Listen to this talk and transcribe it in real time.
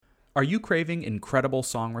Are you craving incredible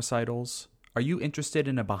song recitals? Are you interested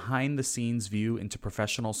in a behind-the-scenes view into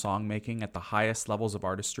professional songmaking at the highest levels of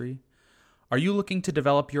artistry? Are you looking to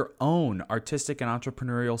develop your own artistic and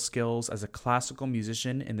entrepreneurial skills as a classical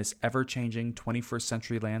musician in this ever-changing 21st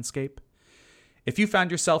century landscape? If you found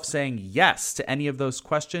yourself saying yes to any of those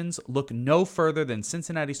questions, look no further than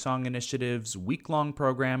Cincinnati Song Initiative's week-long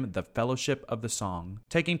program, The Fellowship of the Song.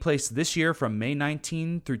 Taking place this year from May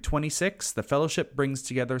 19 through 26, the Fellowship brings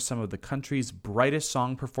together some of the country's brightest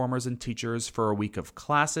song performers and teachers for a week of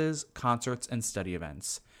classes, concerts, and study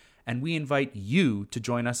events. And we invite you to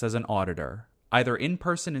join us as an auditor, either in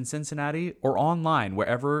person in Cincinnati or online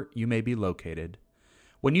wherever you may be located.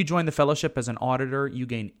 When you join the fellowship as an auditor, you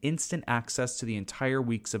gain instant access to the entire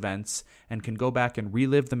week's events and can go back and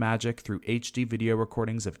relive the magic through HD video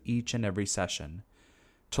recordings of each and every session.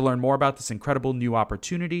 To learn more about this incredible new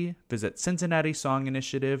opportunity, visit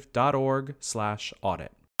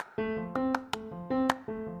cincinnatiSongInitiative.org/audit.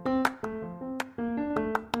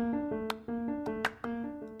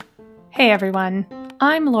 Hey everyone,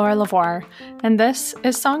 I'm Laura Lavoie, and this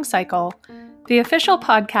is Song Cycle, the official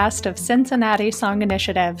podcast of Cincinnati Song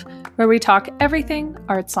Initiative, where we talk everything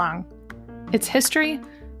art song. Its history,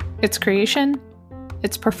 its creation,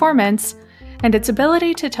 its performance, and its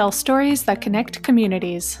ability to tell stories that connect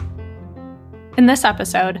communities. In this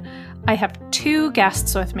episode, I have two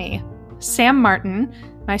guests with me, Sam Martin,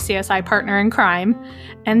 my CSI partner in crime,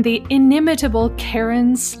 and the inimitable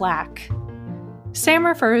Karen Slack. Sam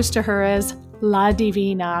refers to her as La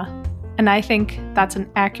Divina, and I think that's an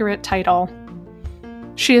accurate title.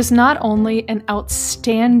 She is not only an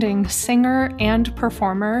outstanding singer and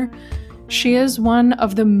performer, she is one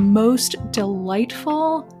of the most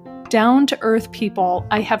delightful, down-to-earth people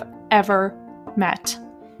I have ever met.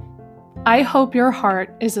 I hope your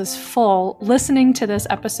heart is as full listening to this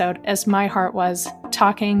episode as my heart was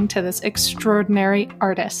talking to this extraordinary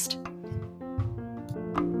artist.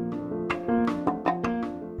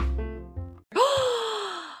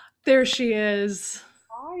 There she is.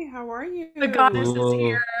 Hi, how are you? The goddess is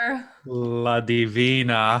here. La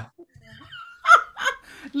Divina.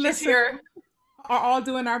 Listen, here. are all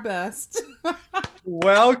doing our best.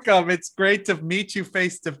 Welcome. It's great to meet you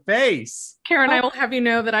face to face. Karen, I will have you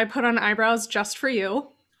know that I put on eyebrows just for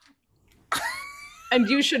you. And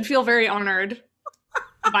you should feel very honored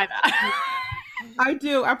by that. I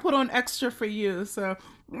do. I put on extra for you, so.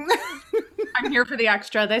 I'm here for the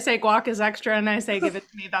extra. They say guac is extra, and I say give it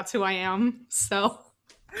to me. That's who I am. So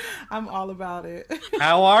I'm all about it.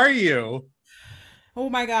 How are you? Oh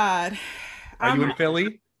my God. Are you in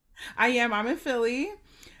Philly? I am. I'm in Philly.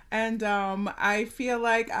 And I feel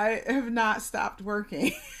like I have not stopped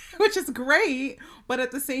working, which is great. But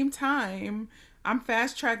at the same time, I'm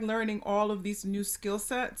fast track learning all of these new skill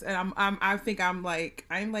sets, and I think I'm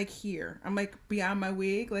like here. I'm like beyond my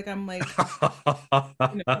wig. Like I'm like,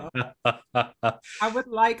 I would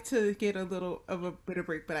like to get a little of a bit of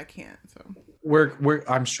break, but I can't. So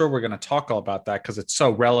I'm sure we're going to talk all about that because it's so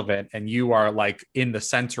relevant, and you are like in the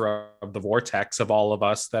center of the vortex of all of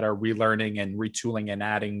us that are relearning and retooling and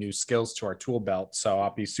adding new skills to our tool belt. So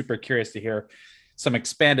I'll be super curious to hear some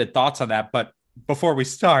expanded thoughts on that. But before we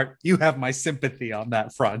start, you have my sympathy on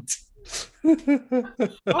that front.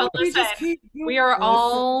 Well, listen, we are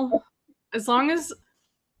all, as long as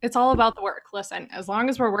it's all about the work. Listen, as long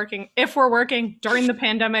as we're working, if we're working during the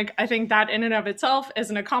pandemic, I think that in and of itself is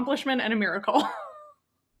an accomplishment and a miracle.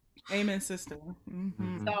 Amen, sister.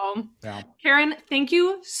 Mm-hmm. So, Yeah. Karen, thank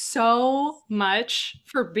you so much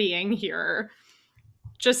for being here.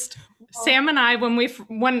 Just Sam and I, when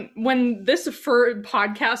this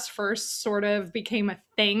podcast first sort of became a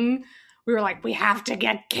thing, we were like, we have to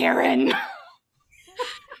get Karen.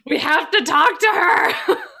 We have to talk to her.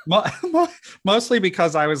 Mostly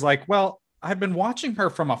because I was like, well, I've been watching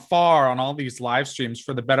her from afar on all these live streams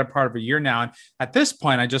for the better part of a year now. And at this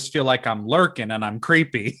point, I just feel like I'm lurking and I'm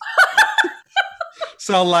creepy.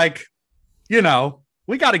 So like, we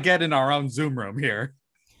got to get in our own Zoom room here.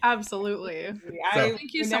 Absolutely.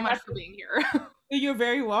 Thank you so much for being here. You're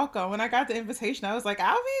very welcome. When I got the invitation, I was like,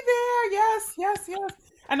 I'll be there. Yes, yes, yes.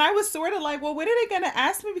 And I was sort of like, well, when are they going to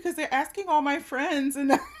ask me? Because they're asking all my friends.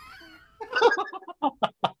 And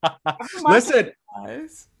listen, I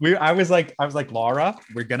was like, Laura,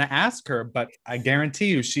 we're going to ask her, but I guarantee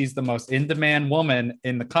you she's the most in-demand woman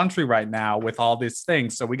in the country right now with all these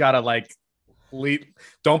things. So we got to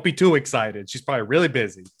don't be too excited. She's probably really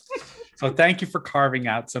busy. So thank you for carving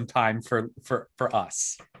out some time for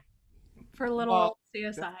us. For a little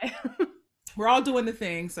CSI. We're all doing the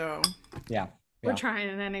thing, so. Yeah. We're trying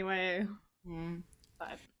it anyway.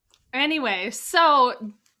 But anyway,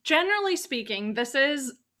 so generally speaking, this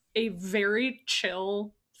is a very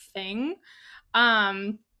chill thing.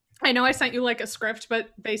 I know I sent you like a script, but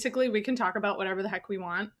basically we can talk about whatever the heck we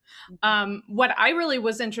want. What I really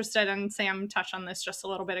was interested in, Sam touched on this just a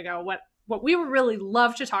little bit ago, what we would really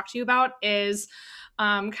love to talk to you about is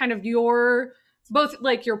kind of your both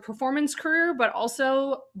like your performance career, but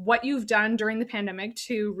also what you've done during the pandemic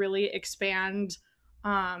to really expand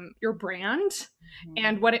your brand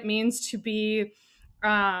and what it means to be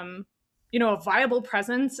a viable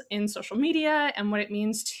presence in social media, and what it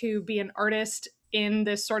means to be an artist in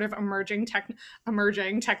this sort of emerging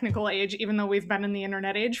technical age, even though we've been in the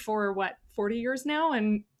internet age for 40 years now,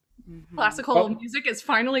 and classical music is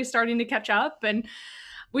finally starting to catch up. And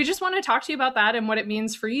we just want to talk to you about that and what it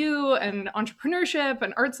means for you and entrepreneurship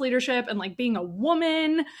and arts leadership and like being a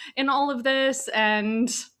woman in all of this,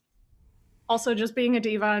 and also just being a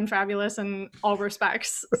diva and fabulous in all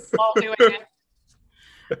respects while doing it.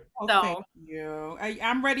 Thank you.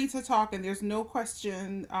 I'm ready to talk, and there's no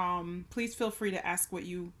question. Please feel free to ask what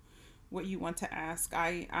you want to ask.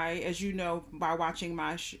 I as you know by watching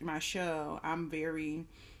my show, I'm very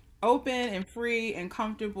open and free and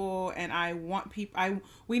comfortable, and I want people.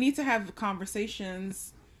 We need to have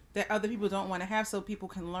conversations that other people don't want to have, so people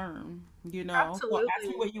can learn. Absolutely. So ask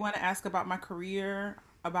me what you want to ask about my career,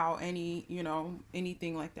 about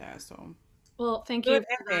anything like that. So. Well, thank you.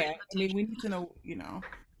 I mean, we need to know.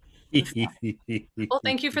 Well,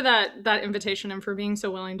 thank you for that invitation and for being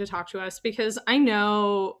so willing to talk to us, because I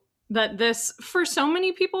know that this, for so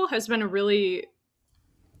many people, has been a really,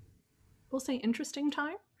 we'll say, interesting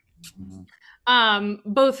time.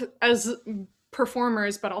 Both as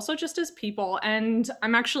performers, but also just as people. And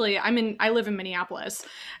I live in Minneapolis,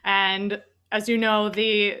 and as you know,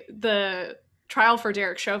 the trial for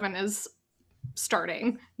Derek Chauvin is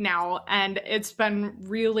starting now, and it's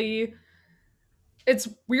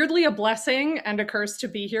weirdly a blessing and a curse to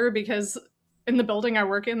be here, because in the building I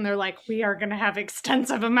work in, they're like, we are going to have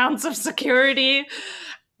extensive amounts of security,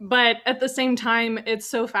 but at the same time, it's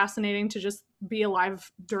so fascinating to just be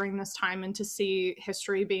alive during this time and to see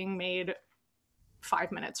history being made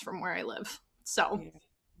 5 minutes from where I live. So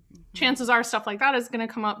chances are stuff like that is going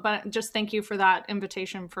to come up, but just thank you for that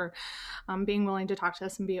invitation, for being willing to talk to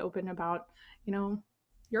us and be open about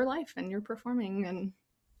your life and your performing and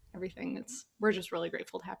everything. We're just really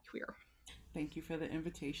grateful to have you here. Thank you for the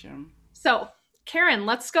invitation. So, Karen,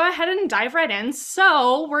 let's go ahead and dive right in.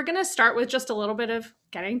 So we're going to start with just a little bit of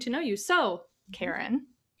getting to know you. So, Karen,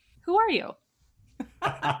 who are you?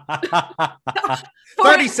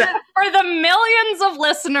 30 seconds. For the millions of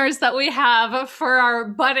listeners that we have for our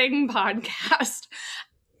budding podcast,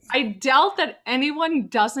 I doubt that anyone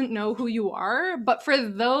doesn't know who you are, but for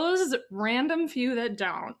those random few that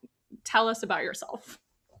don't, tell us about yourself.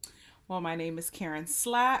 Well, my name is Karen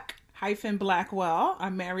Slack -Blackwell. I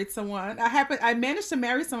married someone. I managed to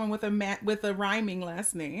marry someone with a rhyming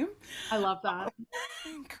last name. I love that.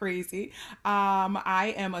 Crazy.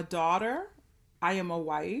 I am a daughter. I am a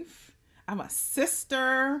wife. I'm a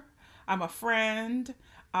sister. I'm a friend.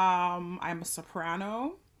 I'm a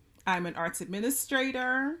soprano. I'm an arts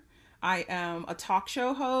administrator. I am a talk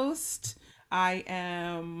show host. I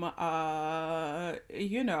am, I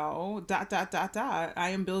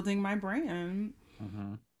am building my brand.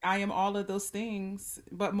 Mm-hmm. I am all of those things,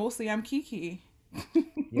 but mostly I'm Kiki.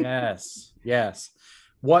 Yes.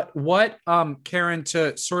 What, Karen,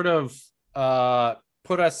 to sort of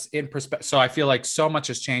put us in perspective. So I feel like so much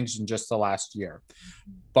has changed in just the last year.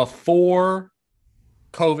 Before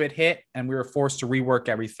COVID hit and we were forced to rework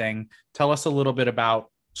everything, tell us a little bit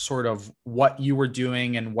about sort of what you were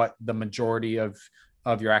doing and what the majority of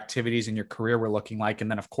your activities in your career were looking like. And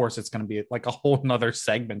then of course it's going to be like a whole nother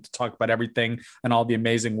segment to talk about everything and all the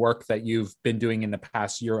amazing work that you've been doing in the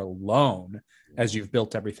past year alone as you've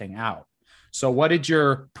built everything out. So what did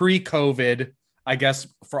your pre-COVID, I guess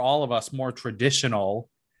for all of us, more traditional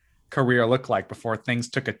career look like before things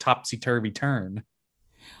took a topsy-turvy turn?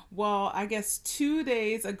 Well, I guess 2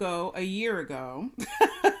 days ago, a year ago,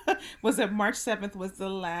 was that March 7th was the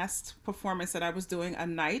last performance that I was doing, a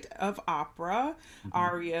night of opera,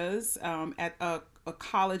 arias, at a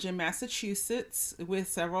college in Massachusetts with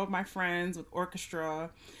several of my friends with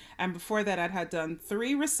orchestra. And before that, I'd had done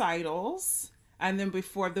 3 recitals. And then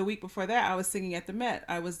the week before that, I was singing at the Met.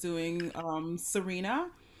 I was doing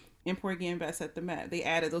Serena in Porgy and Bess at the Met. They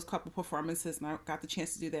added those couple performances and I got the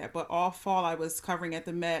chance to do that. But all fall I was covering at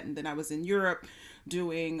the Met, and then I was in Europe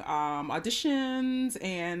doing auditions.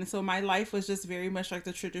 And so my life was just very much like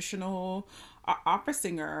the traditional opera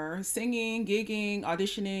singer, singing, gigging,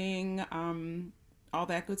 auditioning, all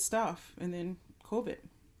that good stuff. And then COVID.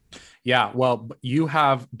 Yeah, well, but you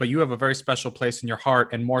have a very special place in your heart,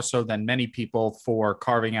 and more so than many people, for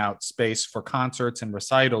carving out space for concerts and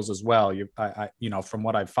recitals as well. You know, from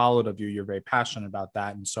what I've followed of you, you're very passionate about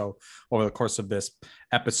that, and so over the course of this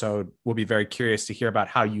episode, we'll be very curious to hear about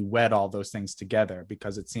how you wed all those things together,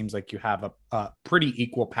 because it seems like you have a pretty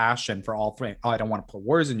equal passion for all three. I don't want to put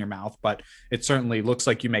words in your mouth, but it certainly looks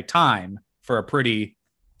like you make time for a pretty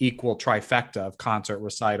equal trifecta of concert,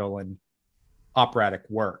 recital, and operatic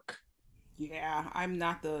work. Yeah, I'm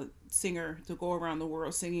not the singer to go around the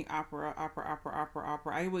world singing opera, opera, opera, opera,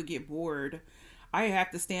 opera. I would get bored. I have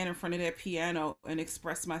to stand in front of that piano and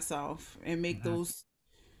express myself and make Mhm. those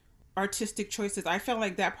artistic choices. I felt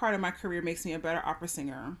like that part of my career makes me a better opera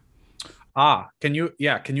singer. Can you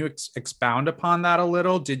expound upon that a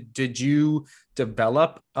little? Did you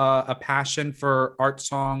develop a passion for art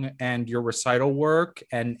song and your recital work,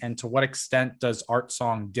 and to what extent does art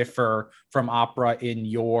song differ from opera in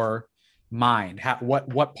your mind?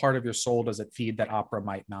 What part of your soul does it feed that opera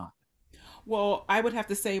might not? Well, I would have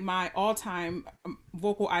to say my all-time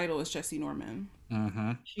vocal idol is Jessie Norman.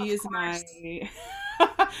 Mm-hmm. She Of is my course.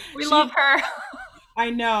 We love she her. I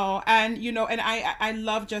know, and and I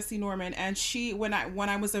love Jessie Norman, and she when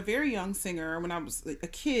I was a very young singer, when I was a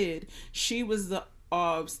kid, she was the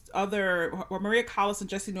other or Maria Callas and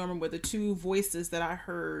Jessie Norman were the two voices that I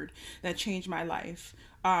heard that changed my life.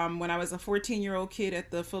 When I was a 14-year-old kid at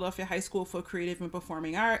the Philadelphia High School for Creative and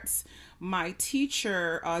Performing Arts, my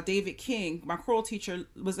teacher, David King, my choral teacher,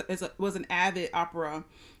 was an avid opera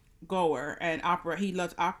goer and opera. He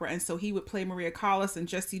loved opera, and so he would play Maria Callas and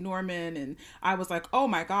Jessie Norman, and I was like, oh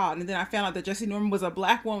my god. And then I found out that Jessie Norman was a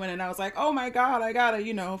black woman, and I was like, oh my god, I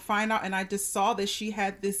gotta find out. And I just saw that she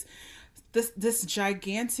had this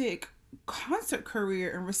gigantic concert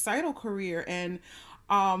career and recital career,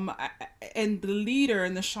 um and the leader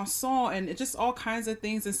and the chanson and just all kinds of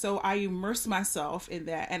things. And so I immersed myself in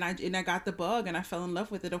that, and I got the bug and I fell in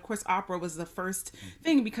love with it. Of course, opera was the first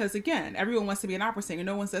thing, because again, everyone wants to be an opera singer.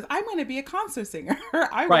 No one says I'm going to be a concert singer.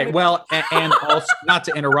 I want Right. to. Well, and also, not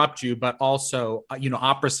to interrupt you, but also,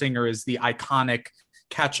 opera singer is the iconic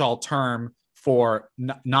catch-all term for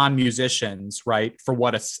non-musicians, right? For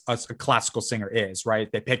what a classical singer is,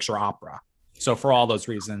 right? They picture opera. So for all those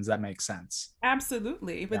reasons, that makes sense.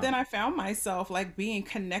 Absolutely. But Yeah. then I found myself like being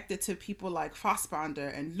connected to people like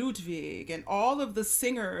Fassbander and Ludwig, and all of the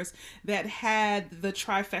singers that had the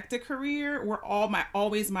trifecta career were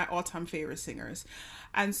always my all-time favorite singers.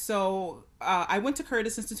 And so I went to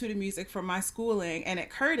Curtis Institute of Music for my schooling, and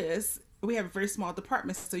at Curtis we have a very small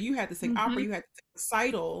department, so you had to sing opera, Mhm. you had to sing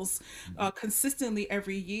recitals consistently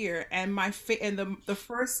every year. And and the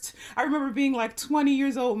first, I remember being like 20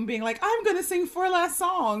 years old and being like, I'm gonna sing four last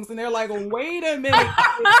songs, and they're like, wait a minute.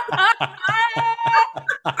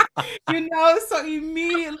 So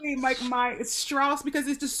immediately like my Strauss, because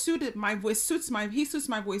it just suited my voice, he suits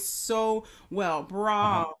my voice so well.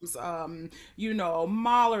 Uh-huh. Brahms,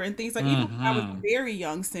 Mahler and things like, even when I was a Hmm. very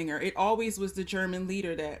young singer, it always was the German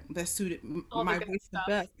leader that suited All the my good voice the stuff.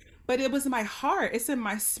 best. But it was my heart, it's in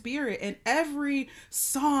my spirit, and every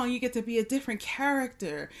song you get to be a different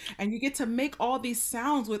character, and you get to make all these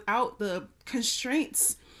sounds without the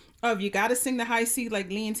constraints of you got to sing the high C like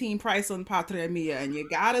Leontine Price on Patria Mia, and you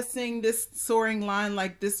got to sing this soaring line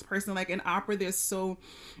like this person. Like in opera, there's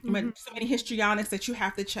Mhm. so many histrionics that you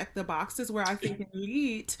have to check the boxes. Where I think in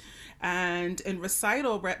lead and in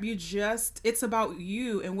recital rep, it's about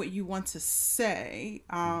you and what you want to say.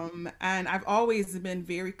 And I've always been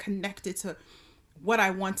very connected to what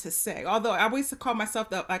I want to say. Although I always call myself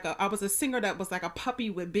I was a singer that was like a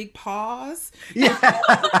puppy with big paws, Yeah.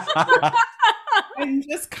 and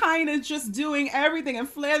just kind of just doing everything and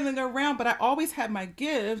flailing around. But I always had my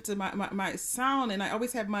gift and my sound, and I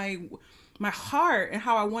always had my heart and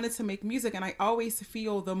how I wanted to make music. And I always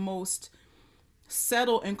feel the most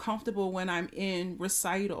settled and comfortable when I'm in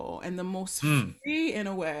recital, and the most Hmm. free in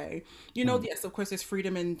a way. Hmm. Yes, of course, there's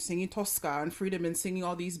freedom in singing Tosca and freedom in singing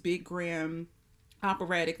all these big grand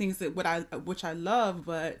operatic things that what I which I love.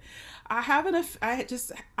 But I haven't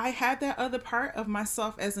I had that other part of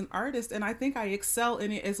myself as an artist, and I think I excel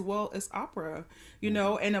in it as well as opera,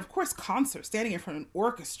 and of course concert, standing in front of an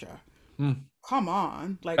orchestra. Hmm. Come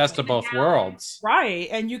on, like, Best of both worlds. right.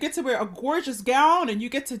 And you get to wear a gorgeous gown, and you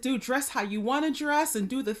get to dress how you want to dress and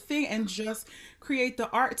do the thing and just create the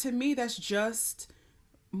art. To me, that's just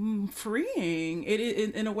freeing. It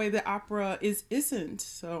in a way that opera isn't.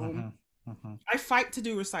 So Mm-hmm. Hmm. I fight to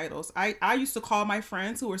do recitals. I used to call my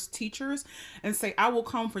friends who were teachers and say, I will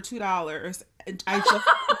come for $2. I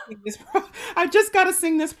just I just got to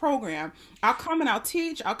sing this program. I'll come and I'll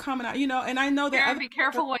teach. I'll come and and I know that Karen, other be people,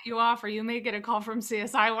 careful what you offer. You may get a call from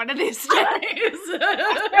CSI one of these days.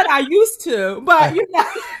 I said I used to, but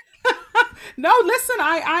no, listen,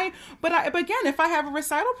 but again, if I have a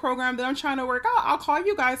recital program that I'm trying to work out, I'll call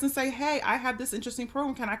you guys and say, hey, I have this interesting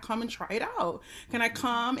program. Can I come and try it out? Can I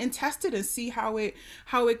come and test it and see how it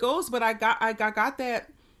goes? But I got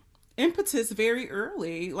that impetus very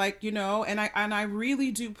early, like, and I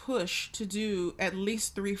really do push to do at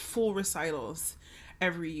least 3 full recitals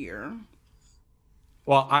every year.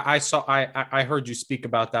 Well, I saw I heard you speak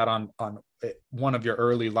about that on one of your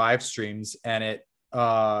early live streams, and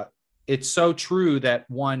it's so true that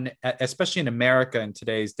one, especially in America in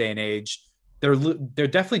today's day and age, there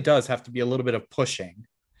definitely does have to be a little bit of pushing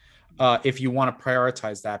if you want to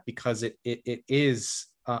prioritize that, because it is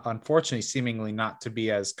unfortunately seemingly not to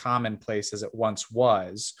be as commonplace as it once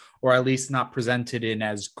was, or at least not presented in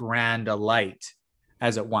as grand a light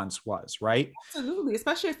as it once was, right? Absolutely,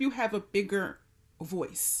 especially if you have a bigger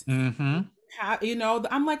voice. Mm-hmm.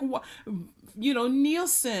 I'm like, what,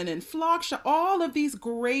 Nielsen and Flockshaw, all of these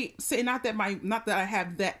great, say, not that I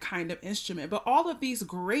have that kind of instrument, but all of these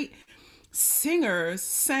great singers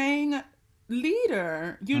sang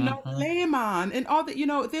leader, Mm-hmm. Lehman and all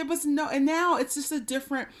that, there was no, and now it's just a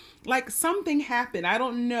different, like, something happened. I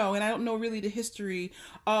don't know. And I don't know really the history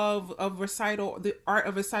of recital, the art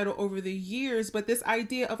of recital over the years, but this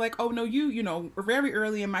idea of like, oh no, very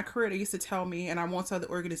early in my career, they used to tell me, and I won't tell the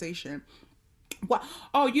organization, what,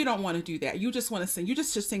 oh, you don't want to do that, you just want to sing, you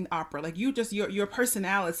just sing opera, like, you just, your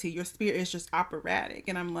personality, your spirit is just operatic.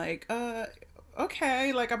 And I'm like,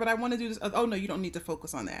 okay, like, but I want to do this. Oh no, you don't need to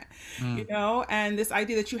focus on that, Mm. and this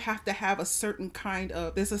idea that you have to have a certain kind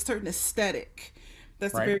of, there's a certain aesthetic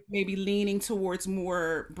that's Right. very maybe leaning towards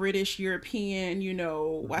more British European, well,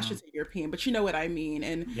 I Mm-hmm. should say European, but you know what I mean.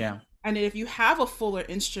 and Yeah. and if you have a fuller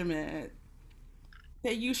instrument,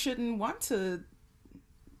 that you shouldn't want to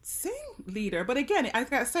sing leader. But again, I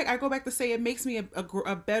gotta say, I go back to say, it makes me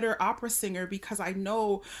a better opera singer because I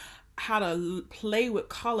know how to play with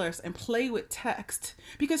colors and play with text.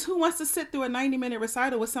 Because who wants to sit through a 90-minute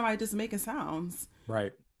recital with somebody just making sounds?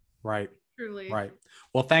 Right. Right. Truly. Right.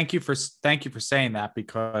 Well, thank you for saying that,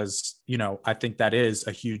 because I think that is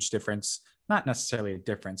a huge difference. Not necessarily a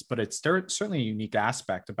difference, but it's certainly a unique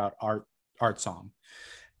aspect about art song,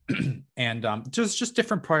 and just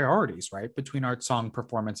different priorities, right, between art song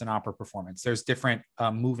performance and opera performance. There's different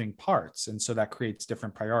moving parts, and so that creates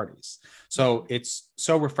different priorities. So it's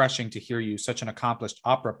so refreshing to hear you, such an accomplished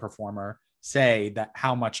opera performer, say that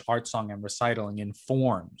how much art song and recitaling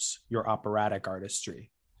informs your operatic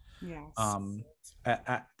artistry. Yes. um,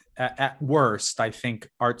 at worst, I think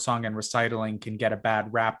art song and recitaling can get a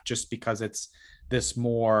bad rap just because it's this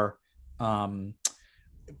more um,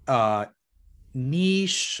 uh,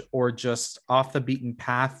 niche or just off the beaten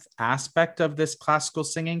path aspect of this classical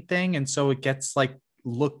singing thing. And so it gets like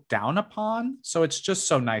looked down upon. So it's just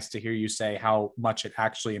so nice to hear you say how much it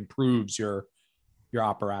actually improves your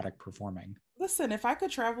operatic performing. Listen, if I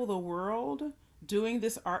could travel the world doing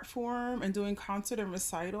this art form and doing concert and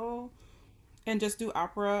recital and just do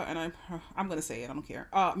opera, and I'm gonna say it, I don't care.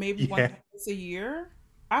 Maybe Yeah. once a year,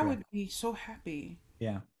 I Yeah. would be so happy.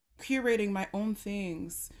 Yeah. Curating my own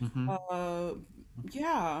things. Mm-hmm. Uh,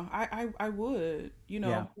 yeah, I would,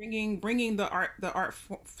 Yeah. bringing the art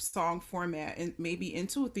song format and maybe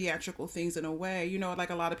into theatrical things in a way,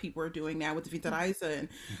 like a lot of people are doing now with Vita Reisa and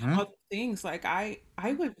Mm-hmm. other things. Like, I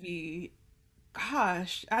would be,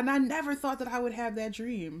 gosh, and I never thought that I would have that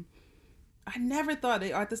dream. I never thought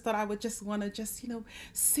it. I just thought I would just want to just,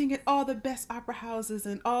 sing at all the best opera houses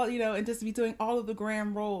and all, and just be doing all of the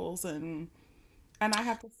grand roles. And I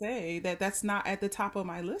have to say that that's not at the top of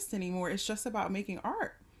my list anymore. It's just about making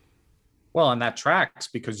art. Well, and that tracks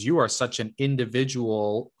because you are such an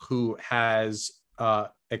individual who has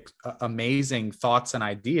amazing thoughts and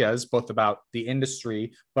ideas, both about the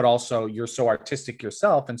industry, but also you're so artistic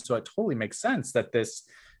yourself. And so it totally makes sense that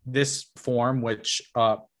this form, which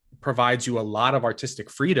provides you a lot of artistic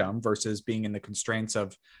freedom versus being in the constraints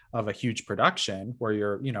of a huge production where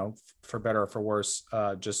you're, for better or for worse,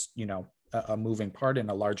 just, a moving part in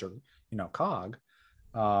a larger, cog.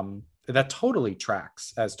 That totally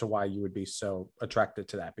tracks as to why you would be so attracted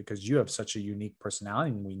to that, because you have such a unique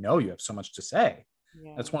personality and we know you have so much to say.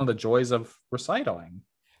 That's Yeah. one of the joys of recitaling,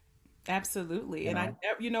 Absolutely. you And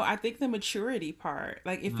know. I think the maturity part,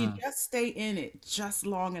 like, if you Mm, just stay in it just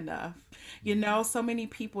long enough, mm, so many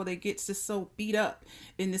people, they get just so beat up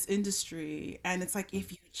in this industry. And it's like,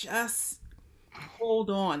 if you just hold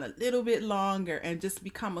on a little bit longer and just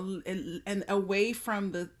become and away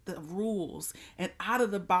from the rules and out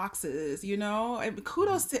of the boxes, you know. And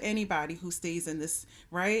kudos to anybody who stays in this,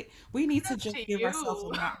 right? We need to Kudos just to give ourselves a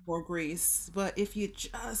you. lot more grace. But if you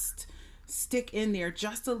just stick in there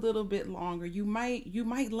just a little bit longer, you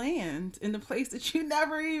might land in the place that you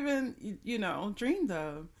never even, dreamed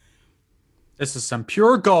of. This is some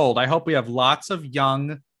pure gold. I hope we have lots of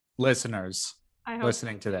young listeners I hope so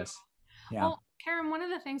listening to too. this. Yeah. Well, Karen, one of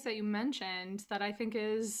the things that you mentioned that I think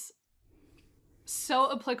is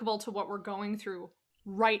so applicable to what we're going through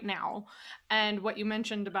right now, and what you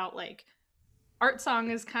mentioned about like art song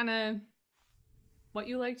is kind of what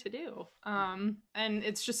you like to do. And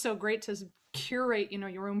it's just so great to curate,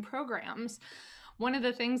 your own programs. One of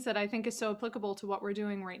the things that I think is so applicable to what we're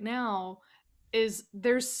doing right now is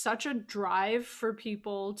there's such a drive for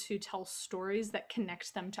people to tell stories that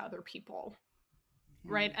connect them to other people.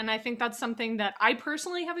 Right. And I think that's something that I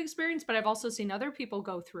personally have experienced, but I've also seen other people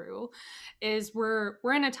go through is we're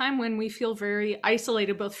in a time when we feel very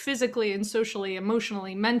isolated, both physically and socially,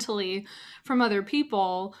 emotionally, mentally from other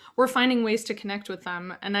people. We're finding ways to connect with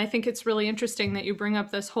them. And I think it's really interesting that you bring up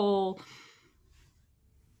this whole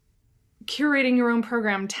curating your own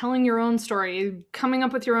program, telling your own story, coming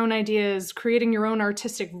up with your own ideas, creating your own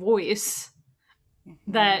artistic voice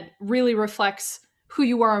that really reflects who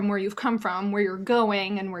you are and where you've come from, where you're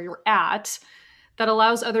going and where you're at, that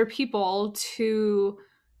allows other people to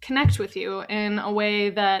connect with you in a way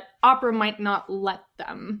that opera might not let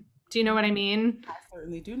them. Do you know what I mean? I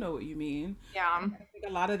certainly do know what you mean. Yeah. I think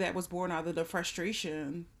a lot of that was born out of the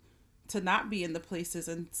frustration to not be in the places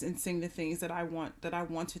and sing the things that I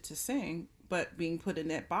wanted to sing, but being put in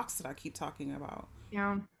that box that I keep talking about.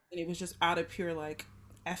 Yeah. And it was just out of pure like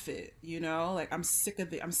F it, like I'm sick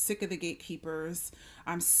of the gatekeepers.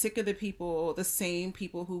 I'm sick of the same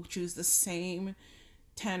people who choose the same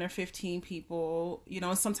 10 or 15 people,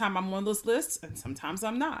 and sometimes I'm on those lists and sometimes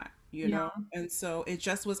I'm not, Yeah. and so it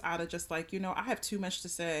just was out of just like, I have too much to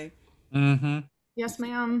say, Mm-hmm. Yes,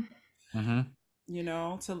 ma'am.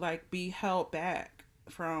 Mm-hmm. to like be held back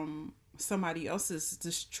from somebody else's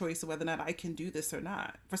just choice of whether or not I can do this or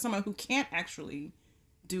not. For someone who can't actually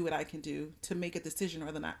do what I can do to make a decision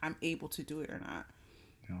whether or not I'm able to do it or not.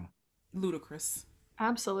 Yeah. Ludicrous.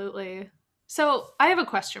 Absolutely. So I have a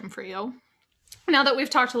question for you. Now that we've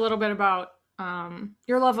talked a little bit about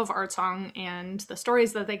your love of art song and the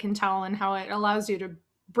stories that they can tell and how it allows you to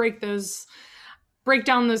break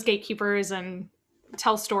down those gatekeepers and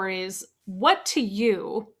tell stories, what to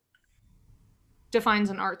you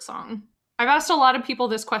defines an art song? I've asked a lot of people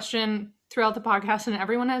this question throughout the podcast, and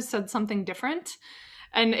everyone has said something different.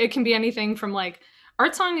 And it can be anything from like,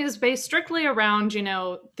 art song is based strictly around,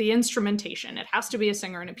 the instrumentation. It has to be a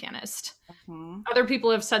singer and a pianist. Mm-hmm. Other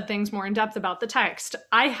people have said things more in depth about the text.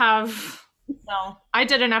 I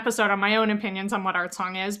did an episode on my own opinions on what art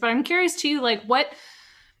song is, but I'm curious to you, like, what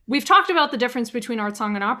we've talked about the difference between art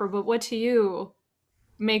song and opera, but what to you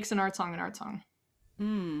makes an art song an art song?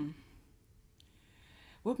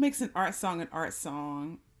 What makes an art song an art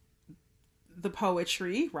song? The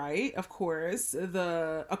poetry, right? Of course,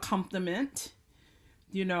 the accompaniment.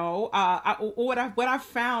 What I've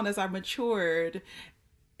found as I've matured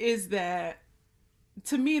is that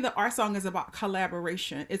to me the art song is about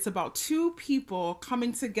collaboration. It's about two people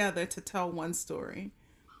coming together to tell one story.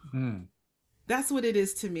 Mm. That's what it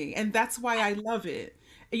is to me, and that's why I love it.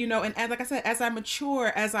 And like I said, as I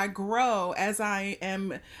mature, as I grow, as I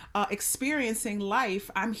am experiencing life,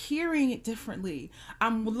 I'm hearing it differently.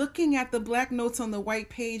 I'm looking at the black notes on the white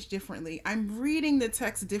page differently. I'm reading the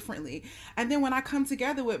text differently. And then when I come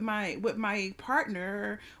together with my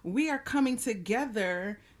partner, we are coming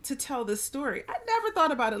together to tell this story. I never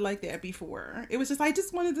thought about it like that before. It was just I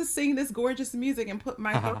just wanted to sing this gorgeous music and put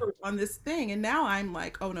my thought on this thing, and now I'm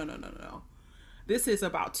like, oh no no no no. This is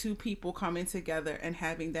about two people coming together and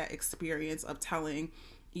having that experience of telling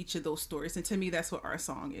each of those stories. And to me, that's what our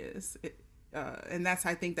song is. And I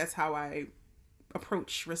think that's how I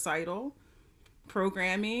approach recital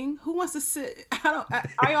programming. Who wants to sit?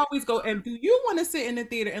 I always go, and do you want to sit in the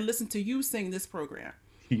theater and listen to you sing this program?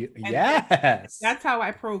 Yes. That's how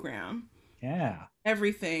I program. Yeah.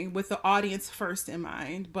 Everything with the audience first in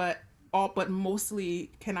mind, but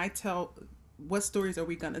mostly, can I tell what stories are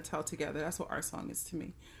we going to tell together? That's what our song is to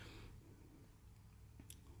me.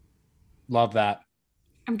 Love that.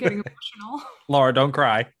 I'm getting emotional. Laura, don't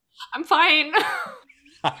cry. I'm fine.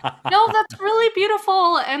 No, that's really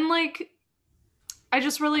beautiful. And like, I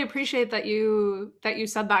just really appreciate that you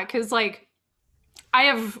said that, because like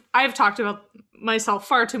I've talked about myself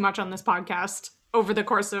far too much on this podcast over the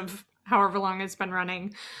course of however long it's been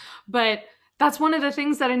running. But That's one of the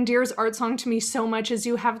things that endears art song to me so much is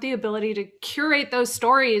you have the ability to curate those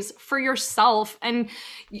stories for yourself. And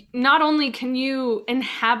not only can you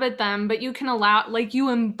inhabit them, but you can allow, like, you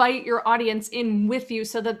invite your audience in with you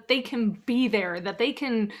so that they can be there, that they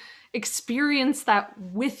can experience that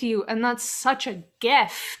with you. And that's such a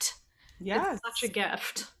gift. Yes. It's such a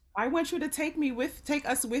gift. I want you to take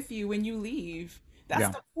us with you when you leave.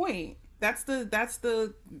 That's the point. That's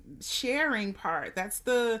the sharing part. That's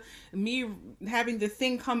the me having the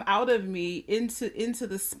thing come out of me into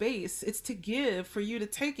the space. It's to give, for you to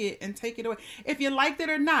take it and take it away. If you liked it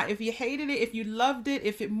or not, if you hated it, if you loved it,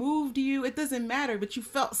 if it moved you, it doesn't matter, but you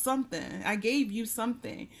felt something. I gave you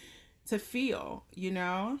something to feel,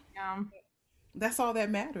 Yeah. That's all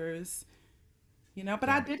that matters. But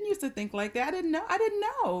I didn't used to think like that. I didn't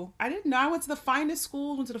know. I went to the finest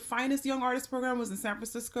schools, went to the finest young artist program, was in San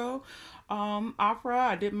Francisco, opera.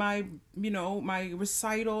 I did my, my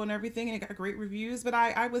recital and everything, and it got great reviews. But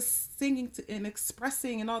I was singing and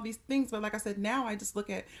expressing and all these things. But like I said, now I just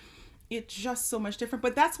look at it just so much different.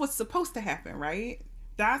 But that's what's supposed to happen, right?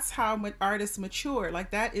 That's how artists mature.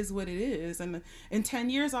 Like, that is what it is. And in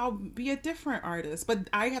 10 years, I'll be a different artist. But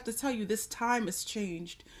I have to tell you, this time has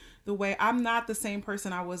changed. The way I'm not the same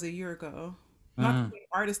person I was a year ago. Not the same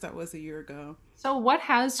artist I was a year ago. So what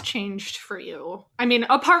has changed for you? I mean,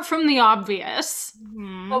 apart from the obvious,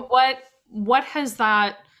 but what has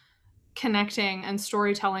that connecting and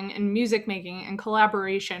storytelling and music making and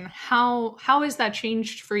collaboration, how has that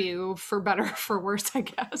changed for you, for better or for worse, I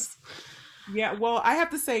guess? Yeah, well, I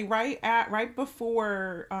have to say, right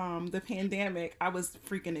before the pandemic, I was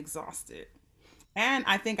freaking exhausted. And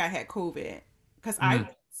I think I had COVID because I was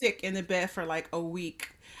sick in the bed for like a week.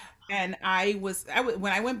 And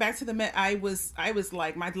when I went back to the Met, I was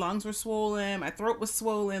like, my lungs were swollen, my throat was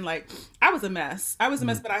swollen, like I was a mess.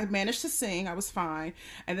 But I managed to sing. I was fine.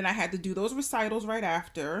 And then I had to do those recitals right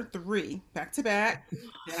after, 3 back to back.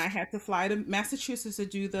 Then I had to fly to Massachusetts to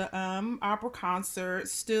do the opera concert,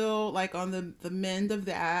 still like on the mend of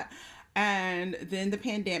that. And then the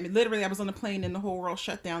pandemic, literally I was on a plane and the whole world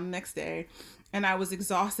shut down the next day. And I was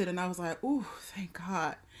exhausted, and I was like, "Ooh, thank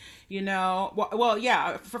God," Well,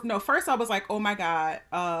 yeah. First I was like, "Oh my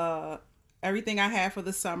God, everything I had for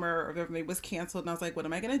the summer of everything was canceled," and I was like, "What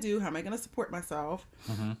am I gonna do? How am I gonna support myself?"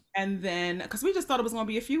 And then, because we just thought it was gonna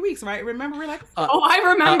be a few weeks, right? Remember, we're like, I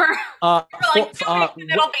remember. We're like, 2 weeks and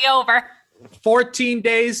it'll be over. 14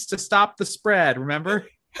 days to stop the spread. Remember?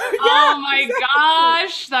 Oh my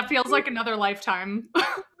gosh, that feels like another lifetime.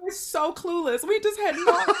 We're so clueless. We just had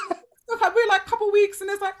no. We were like a couple weeks, and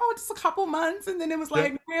it's like, oh, just a couple months, and then it was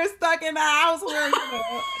like, we're stuck in the house where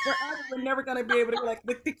we're never gonna be able to, like,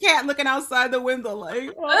 the cat looking outside the window,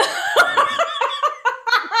 like,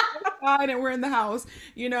 and we're in the house,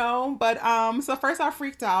 But so first I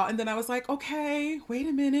freaked out, and then I was like, okay, wait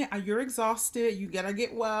a minute, you're exhausted, you gotta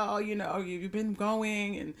get well, you've been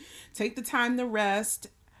going, and take the time to rest.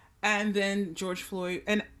 And then George Floyd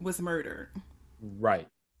was murdered. Right.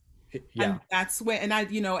 Yeah. And that's when,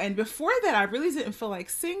 and before that, I really didn't feel like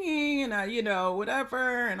singing, and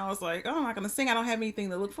whatever. And I was like, oh, I'm not going to sing. I don't have anything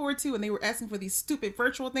to look forward to. And they were asking for these stupid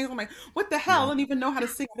virtual things. I'm like, what the hell? I don't even know how to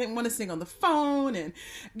sing. I didn't want to sing on the phone. And,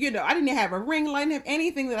 I didn't have a ring light. I didn't have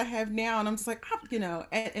anything that I have now. And I'm just like,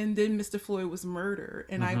 and then Mr. Floyd was murdered.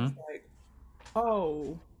 And I was like,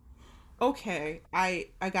 oh, okay, I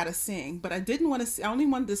got to sing. But I didn't want to, I only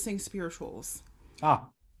wanted to sing spirituals.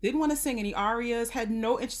 Didn't want to sing any arias, had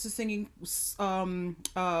no interest in singing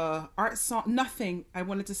art song, nothing. I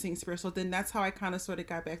wanted to sing spiritual. Then that's how I kind of sort of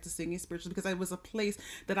got back to singing spiritual, because it was a place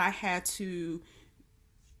that I had to,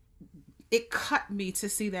 it cut me to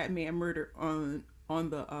see that man murdered on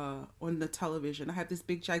the television. I had this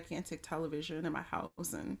big gigantic television in my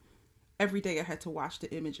house, and every day I had to watch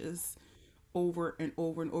the images over and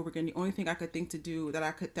over and over again. The only thing I could think to do that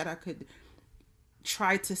I could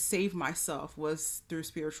try to save myself was through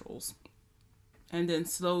spirituals. And then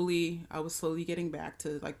I was slowly getting back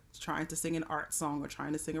to like trying to sing an art song or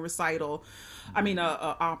trying to sing a recital. I mean,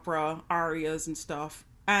 opera, arias and stuff.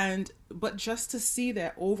 But just to see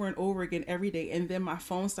that over and over again every day, and then my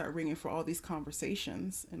phone started ringing for all these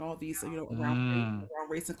conversations and all these, around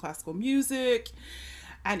race and classical music.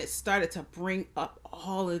 And it started to bring up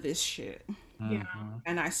all of this shit. Yeah.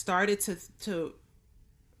 And I started to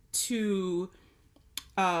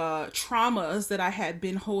traumas that I had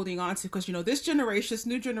been holding on to, because this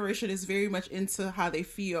new generation is very much into how they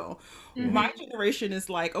feel. My generation is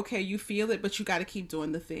like, okay, you feel it, but you got to keep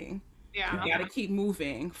doing the thing. You Yeah. got to keep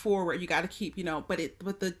moving forward. You got to keep, but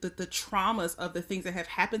the traumas of the things that have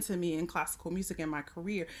happened to me in classical music in my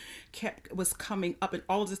career was coming up, and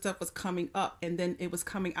all of this stuff was coming up, and then it was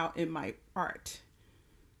coming out in my art,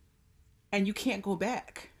 and you can't go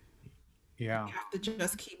back. Yeah. You have to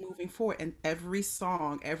just keep moving forward. And every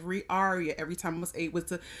song, every aria, every time I was able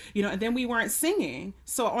to, and then we weren't singing.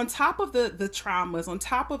 So on top of the traumas, on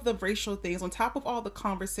top of the racial things, on top of all the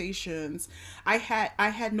conversations, I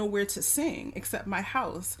had nowhere to sing except my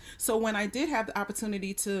house. So when I did have the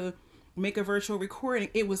opportunity to make a virtual recording,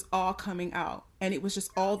 it was all coming out. And it was just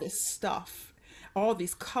all this stuff, all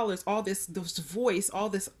these colors, all this voice, all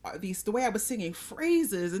these the way I was singing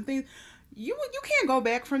phrases and things. You can't go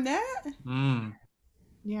back from that. Mm.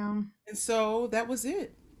 Yeah. And so that was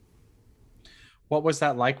it. What was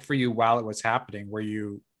that like for you while it was happening? Were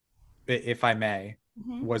you, if I may,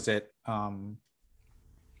 Hmm. was it,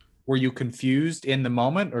 were you confused in the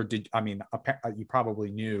moment, or you probably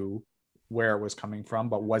knew where it was coming from,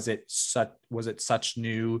 but was it such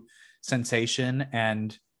new sensation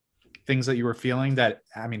and things that you were feeling that,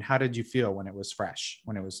 how did you feel when it was fresh,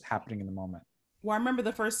 when it was happening in the moment? Well, I remember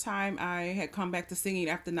the first time I had come back to singing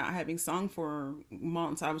after not having sung for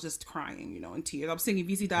months. I was just crying, in tears. I was singing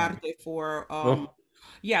Yeah. Visitarte for Oh,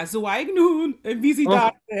 yeah, Zweig nun and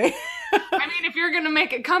Visitarte. oh, I mean, if you're gonna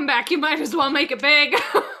make a comeback, you might as well make it big.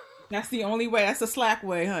 That's the only way. That's the slack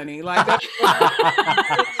way, honey. Like that's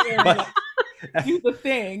but do the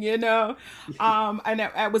thing. And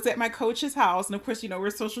I was at my coach's house, and of course, we're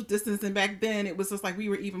social distancing back then. It was just like we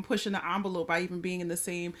were even pushing the envelope by even being in the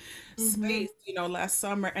same Hmm. space, last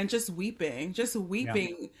summer, and just yeah.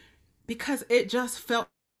 weeping because it just felt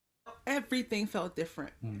everything felt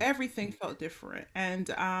different. Mm. Everything felt different. And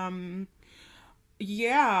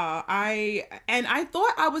yeah, I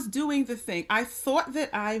thought I was doing the thing. I thought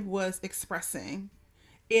that I was expressing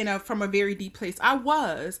from a very deep place.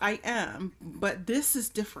 I am, but this is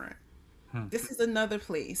different. Hmm. This is another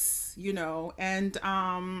place,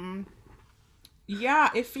 and yeah,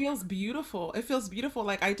 it feels beautiful. It feels beautiful.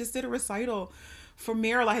 Like I just did a recital for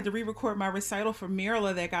Maryla. I had to re-record my recital for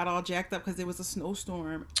Maryla that got all jacked up because there was a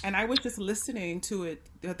snowstorm, and I was just listening to it.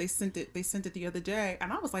 They sent it. They sent it the other day,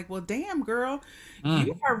 and I was like, "Well, damn, girl,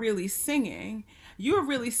 you Mm. are really singing. You are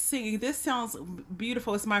really singing. This sounds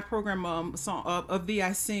beautiful." It's my program song of the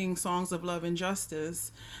I Sing Songs of Love and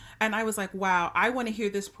Justice, and I was like, "Wow, I want to hear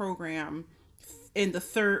this program in the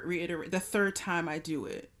third time I do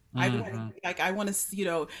it. I want Mhm. like I want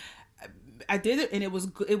to I did it, and it was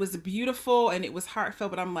beautiful and it was heartfelt,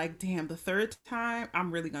 but I'm like, damn, the third time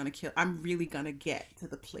I'm really gonna get to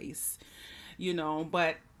the place,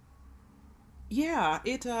 but yeah,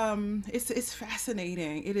 it's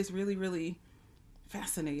fascinating. It is really, really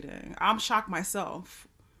fascinating. I'm shocked myself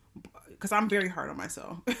because I'm very hard on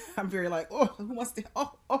myself. I'm very like, oh, who wants to,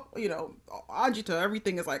 agita,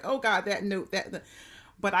 everything is like, oh God, that note,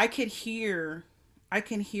 but I can hear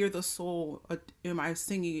the soul in my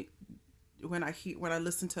singing when I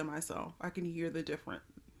listen to myself. I can hear the different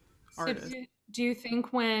So artists. do you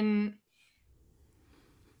think when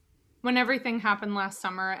everything happened last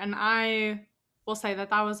summer, and I will say that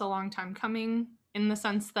that was a long time coming in the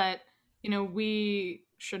sense that, we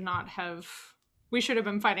should have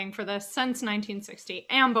been fighting for this since 1960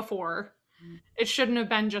 and before. It shouldn't have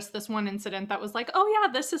been just this one incident that was like, oh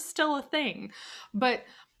yeah, this is still a thing. But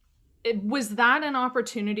was that an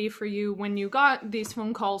opportunity for you when you got these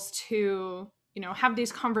phone calls to, have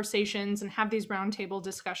these conversations and have these roundtable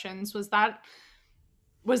discussions? Was that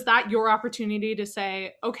your opportunity to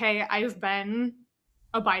say, okay, I've been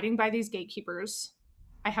abiding by these gatekeepers.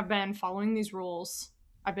 I have been following these rules.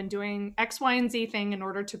 I've been doing X, Y, and Z thing in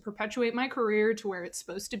order to perpetuate my career to where it's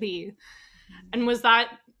supposed to be. And was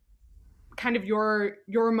that kind of your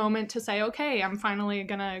moment to say, okay, I'm finally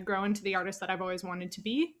gonna grow into the artist that I've always wanted to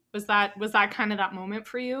be? Was that kind of that moment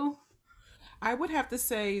for you? I would have to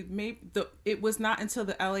say maybe it was not until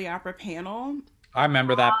the LA Opera panel. I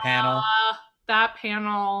remember that panel. That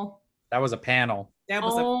panel. That was a panel. That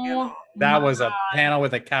was a panel. Oh my, That was a panel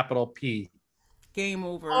with a capital P. Game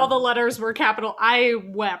over. all the letters were capital. I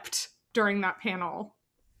wept during that panel.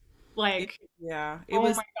 It, Like, yeah, it oh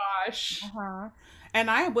was. my gosh. Uh-huh.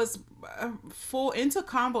 And I was full into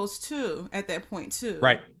combos too at that point too.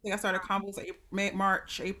 Right. I think I started combos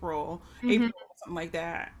March, Hmm. April, something like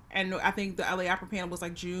that. And I think the LA Opera panel was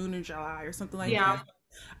like June or July or something like Yeah. that.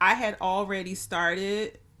 I had already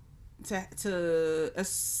started to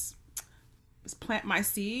plant my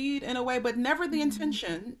seed in a way, but never the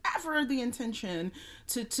intention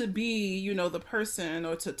to be, the person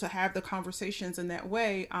or to have the conversations in that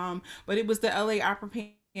way. But it was the LA Opera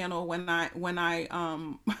panel panel when I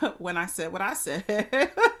said what I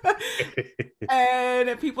said.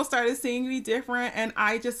 And people started seeing me different, and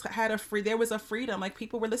I just had there was a freedom, like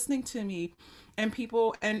people were listening to me, and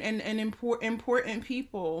people and important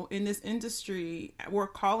people in this industry were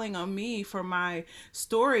calling on me for my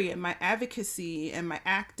story and my advocacy and my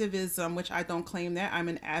activism, which I don't claim that I'm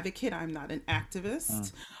an advocate, I'm not an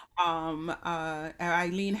activist. I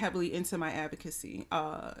lean heavily into my advocacy,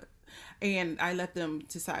 and I let them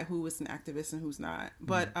decide who was an activist and who's not.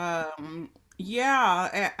 But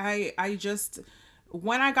yeah, I just,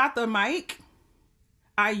 when I got the mic,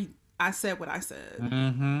 I I said what I said.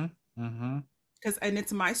 Mm-hmm. Mm-hmm. Because, and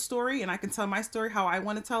it's my story, and I can tell my story how I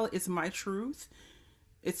want to tell it. It's my truth.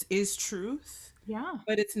 It is truth. Yeah.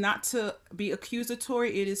 But it's not to be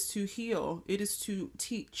accusatory. It is to heal. It is to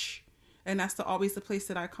teach, and that's always the place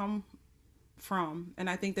that I come from. And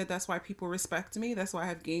I think that that's why people respect me. That's why I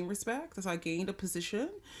have gained respect. That's why I gained a position,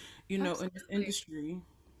 in this Absolutely. industry.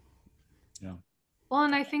 Yeah. Well,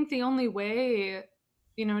 and I think the only way,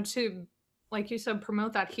 to, like you said,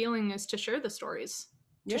 promote that healing is to share the stories,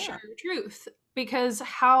 to Yeah. share your truth. Because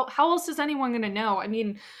how else is anyone going to know? I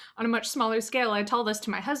mean, on a much smaller scale, I tell this to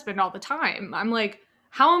my husband all the time. I'm like,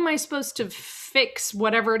 how am I supposed to fix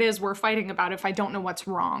whatever it is we're fighting about if I don't know what's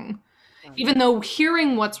wrong? Right. Even though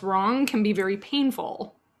hearing what's wrong can be very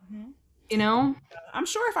painful, Mhm. you know? I'm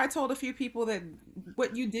sure if I told a few people that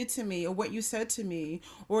what you did to me or what you said to me,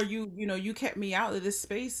 or you kept me out of this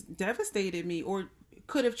space, devastated me, or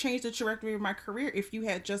could have changed the trajectory of my career if you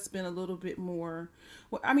had just been a little bit more,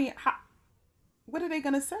 well, I mean, what are they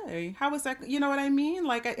going to say? How is that, you know what I mean?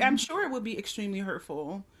 Like, I'm sure it would be extremely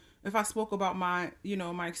hurtful if I spoke about my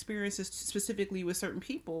experiences specifically with certain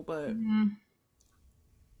people, but Mhm.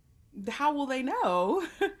 how will they know?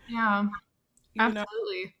 Yeah, you know,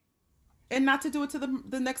 absolutely. and not to do it to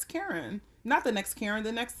the next Karen, not the next Karen,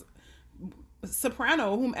 the next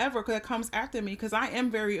soprano, whomever that comes after me, because I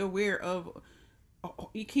am very aware of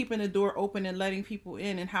keeping the door open and letting people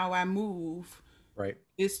in, and how I move Right.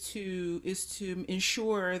 is to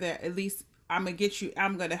ensure that at least I'm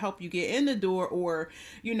gonna help you get in the door, or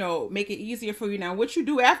make it easier for you. Now what you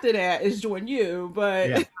do after that is join you, but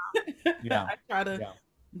Yeah. Yeah. I try to Yeah.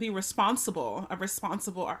 be a responsible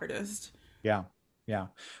artist. Yeah. Yeah.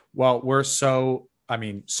 Well, we're so, I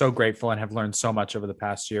mean, so grateful and have learned so much over the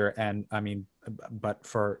past year. And I mean, but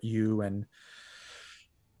for you and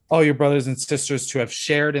all your brothers and sisters to have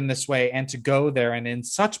shared in this way and to go there and in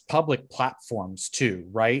such public platforms too,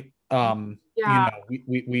 right? Yeah.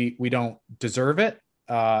 We don't deserve it.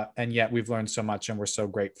 And yet we've learned so much, and we're so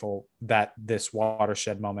grateful that this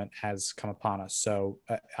watershed moment has come upon us. So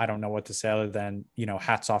I don't know what to say other than,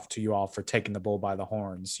 hats off to you all for taking the bull by the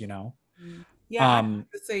horns. Mm. Yeah, I have Um,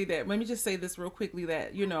 to say that. Let me just say this real quickly,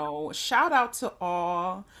 that, shout out to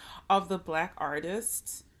all of the Black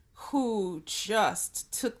artists who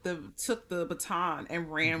just took the baton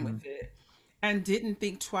and ran mhm, with it, and didn't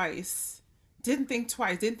think twice. Didn't think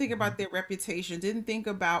twice. Didn't think mhm. about their reputation. Didn't think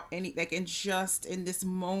about any, like, and just in this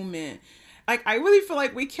moment. Like, I really feel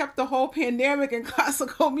like we kept the whole pandemic and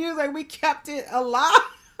classical music. We kept it alive.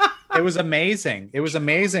 It was amazing. It was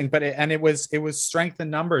amazing, but it was strength in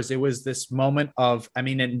numbers. It was this moment of, I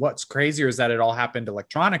mean, and what's crazier is that it all happened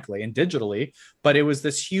electronically and digitally, but it was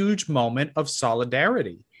this huge moment of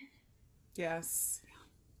solidarity. Yes.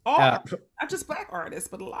 All Uh, artists, not just Black artists,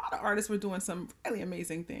 but a lot of artists were doing some really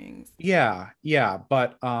amazing things. yeah, yeah,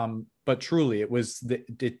 but truly,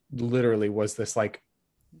 it literally was this like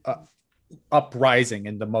uh, uprising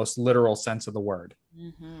in the most literal sense of the word.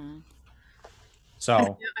 Mm-hmm. And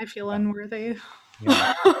So, I feel yeah, unworthy.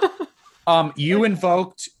 yeah.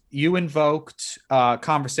 You invoked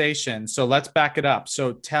conversation. So let's back it up.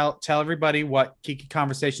 So tell everybody what Kiki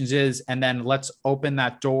Conversations is, and then let's open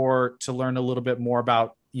that door to learn a little bit more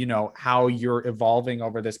about, how you're evolving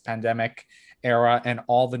over this pandemic era and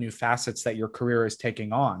all the new facets that your career is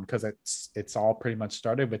taking on, because it's all pretty much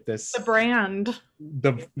started with this The brand.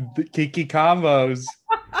 the Kiki Combos.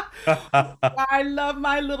 I love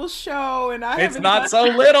my little show, and I It's haven't not done. so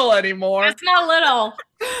little anymore. It's not little.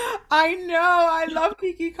 I know. I love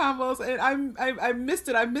Kiki combos, and I missed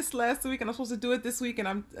it. I missed last week, and I'm supposed to do it this week,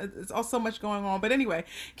 and it's all so much going on. But anyway,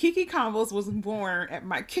 Kiki combos was born at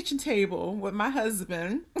my kitchen table with my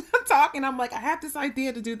husband talking. I'm like, I have this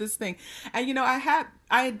idea to do this thing, and I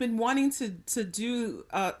had been wanting to do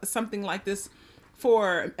something like this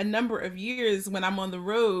for a number of years when I'm on the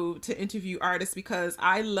road to interview artists, because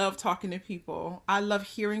I love talking to people. I love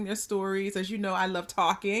hearing their stories. As you know, I love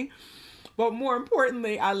talking. But more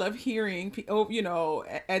importantly, I love hearing,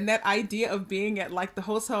 and that idea of being at like the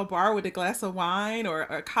hotel bar with a glass of wine or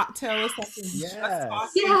a cocktail or something, just Yes. talking.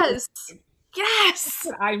 Yes. Yes.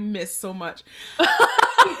 I miss so much.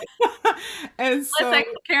 And so,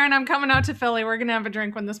 Listen, Karen, I'm coming out to Philly. We're gonna have a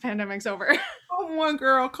drink when this pandemic's over. come on,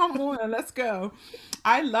 girl, come on, let's go.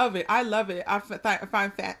 I love it. I love it. I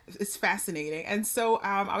find it's fascinating. And so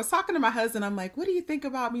I was talking to my husband. I'm like, what do you think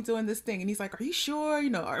about me doing this thing? And he's like, are you sure?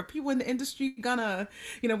 Are people in the industry gonna,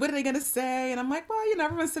 what are they gonna say? And I'm like, well,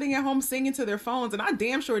 everyone's sitting at home singing to their phones, and I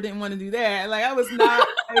damn sure didn't want to do that. Like, I was not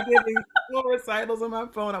giving full recitals on my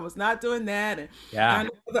phone. I was not doing that. And I know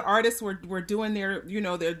the artists were doing their,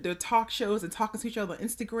 their talk shows and talking to each other on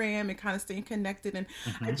Instagram and kind of staying connected. And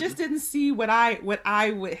I just didn't see what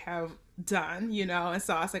I would have done, and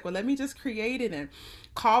so I was like, well, let me just create it and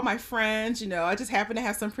call my friends. I just happen to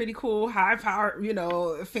have some pretty cool high power,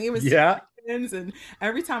 famous friends, and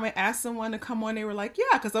every time I asked someone to come on, they were like,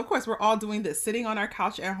 yeah, because of course we're all doing this, sitting on our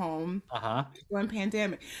couch at home during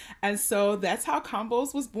pandemic. And so that's how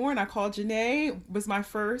Combos was born. I called Janae, was my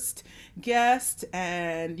first guest,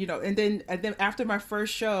 and and then after my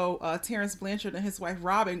first show, Terrence Blanchard and his wife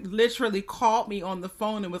Robin literally called me on the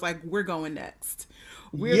phone and was like, we're going next.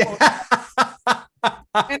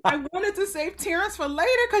 And I wanted to save Terrence for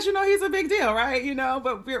later because he's a big deal, right?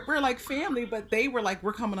 But we're like family. But they were like,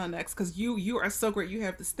 we're coming on next because you are so great. You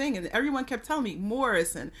have this thing, and everyone kept telling me,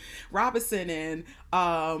 Morris and Robinson and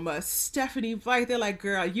Stephanie Blythe. They're like,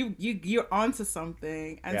 girl, you're onto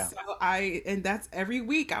something. And so and that's every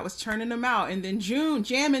week I was churning them out. And then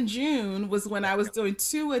Jam in June was when I was doing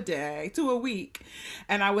 2 a week,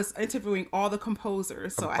 and I was interviewing all the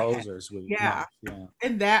composers.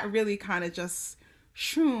 And that really kind of just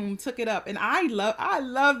took it up, and I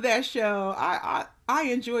love that show. I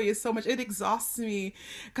enjoy it so much. It exhausts me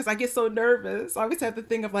because I get so nervous. I always have to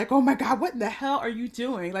think of like, oh my God, what in the hell are you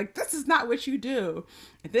doing? Like, this is not what you do.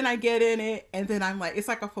 And then I get in it, and then I'm like, it's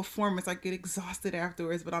like a performance. I get exhausted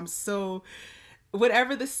afterwards, but I'm so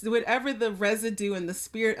whatever the residue and the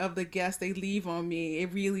spirit of the guest they leave on me,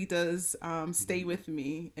 it really does stay with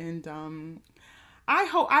me. And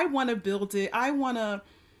I want to build it. I want to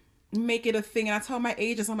make it a thing. And I tell my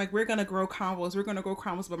agents, I'm like, we're going to grow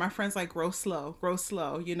combos. But my friends like, grow slow.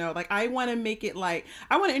 Like, I want to make it like,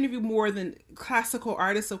 I want to interview more than classical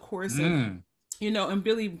artists, of course. And, and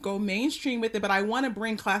really go mainstream with it. But I want to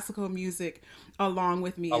bring classical music along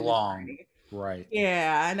with me. Right.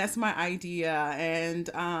 Yeah. And that's my idea. And,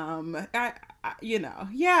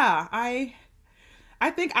 I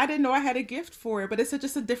think I didn't know I had a gift for it, but it's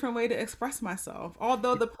just a different way to express myself.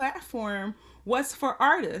 Although the platform was for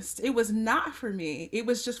artists, it was not for me. It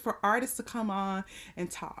was just for artists to come on and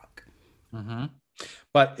talk. Mm-hmm.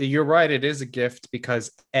 But you're right. It is a gift because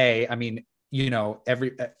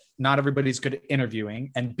not everybody's good at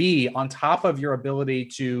interviewing, and B, on top of your ability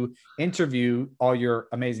to interview all your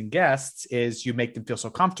amazing guests, is you make them feel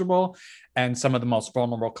so comfortable. And some of the most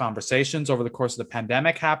vulnerable conversations over the course of the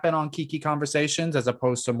pandemic happen on Kiki Conversations, as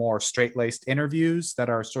opposed to more straight-laced interviews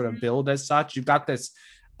that are sort of billed as such. You've got this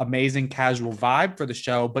amazing casual vibe for the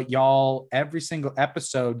show, but y'all, every single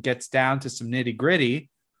episode gets down to some nitty-gritty,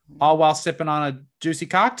 all while sipping on a juicy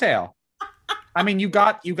cocktail. I mean, you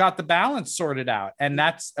got the balance sorted out, and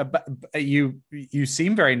that's you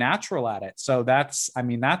seem very natural at it. So that's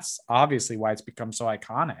obviously why it's become so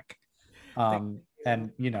iconic.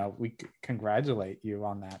 And we congratulate you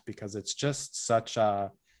on that, because it's just such a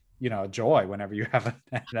joy whenever you have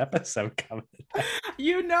an episode coming.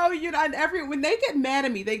 When they get mad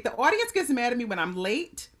at me, the audience gets mad at me when I'm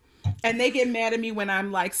late. And they get mad at me when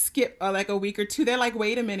I'm like skip like a week or two. They're like,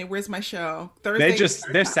 wait a minute, where's my show? Thursday.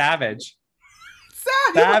 They're savage.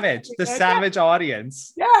 Savage. The savage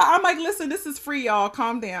audience. Yeah, I'm like, listen, this is free, y'all.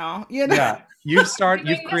 Calm down. Yeah, you've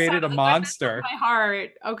created a monster. My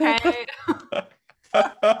heart, okay.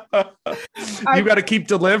 You got to keep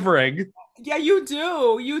delivering. Yeah, you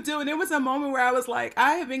do. And it was a moment where I was like,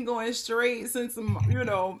 I have been going straight since,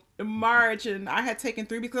 March, and I had taken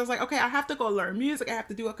 3 because I was like, okay, I have to go learn music. I have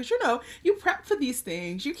to do it. Because, you prep for these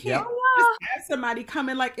things. You can't just have somebody come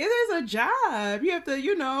in. Like, it is a job. You have to,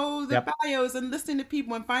 the bios and listening to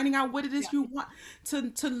people and finding out what it is you want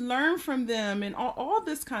to learn from them and all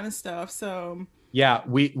this kind of stuff. So... Yeah,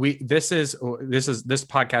 this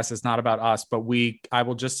podcast is not about us, but I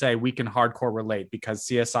will just say we can hardcore relate, because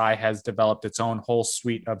CSI has developed its own whole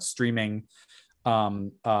suite of streaming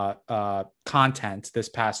content this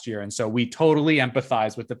past year. And so we totally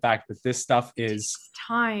empathize with the fact that this stuff is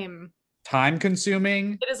time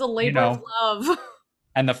consuming. It is a labor of love.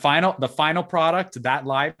 And the final product, that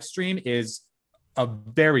live stream, is a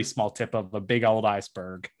very small tip of a big old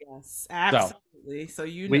iceberg. Yes, So absolutely. So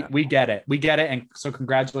we get it. We get it. And so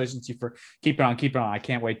congratulations to you for keep it on. I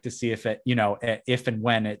can't wait to see if it, if and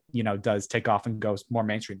when it, does take off and goes more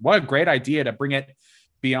mainstream. What a great idea to bring it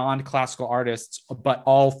beyond classical artists, but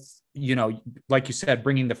all, like you said,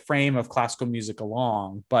 bringing the frame of classical music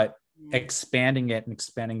along, but expanding it and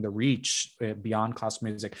expanding the reach beyond classical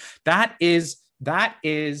music. That is,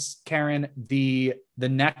 Karen, the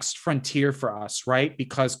next frontier for us, right?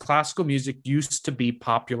 Because classical music used to be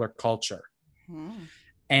popular culture.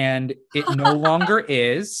 And it no longer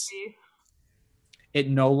is. It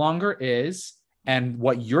no longer is. And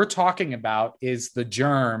what you're talking about is the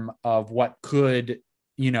germ of what could,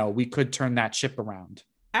 we could turn that ship around.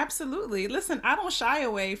 Absolutely. Listen, I don't shy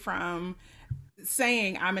away from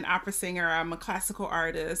saying I'm an opera singer, I'm a classical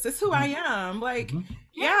artist. That's who I am. Like,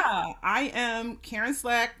 yeah, I am Karen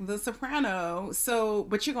Slack, the soprano. So,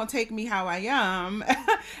 but you're gonna take me how I am.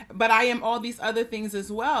 But I am all these other things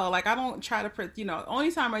as well. Like, I don't try to,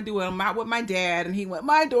 only time I do it, I'm out with my dad, and he went,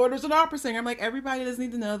 "My daughter's an opera singer." I'm like, everybody doesn't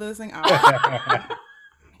need to know this thing.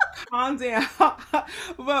 Calm down.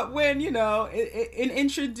 But when in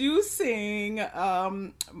introducing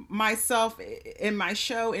myself in my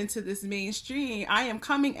show into this mainstream, I am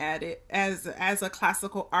coming at it as a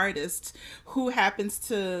classical artist who happens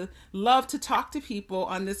to love to talk to people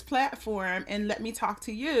on this platform, and let me talk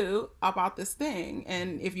to you about this thing.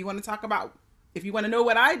 And if you want to know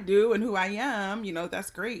what I do and who I am, that's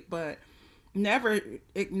great. But never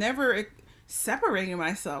separating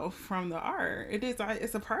myself from the art.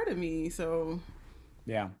 It's a part of me. So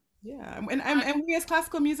yeah. And we as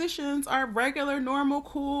classical musicians are regular, normal,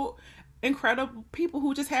 cool, incredible people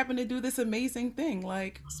who just happen to do this amazing thing.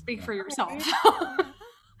 Like, speak for yourself.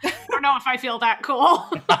 I don't know if I feel that cool.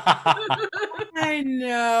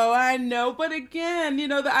 I know. But again,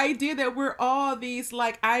 the idea that we're all these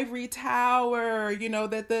like ivory tower,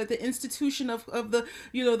 that the institution of the,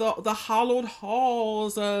 the hollowed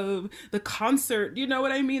halls of the concert, you know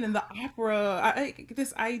what I mean? And the opera,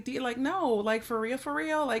 this idea, like, no, like for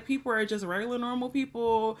real, like people are just regular, normal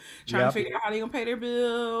people trying to figure out how they're gonna pay their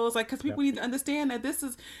bills. Like, cause people need to understand that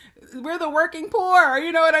we're the working poor,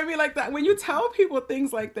 you know what I mean? Like that, when you tell people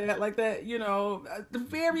things like that, the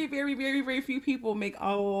very, very, very, very few people make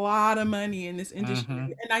a lot of money in this industry.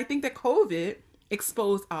 And I think that COVID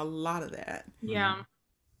exposed a lot of that. Yeah.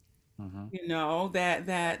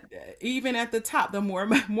 That even at the top, the more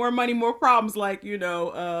money, more problems, like,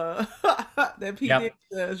 that Pete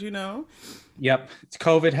says, Yep.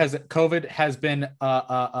 COVID has been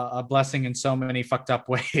a blessing in so many fucked up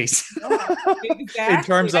ways. Exactly. In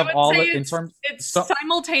terms of it's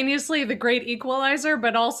simultaneously the great equalizer,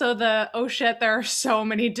 but also oh shit, there are so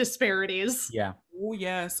many disparities. Yeah. Oh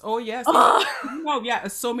yes. Yeah,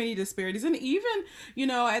 so many disparities. And even,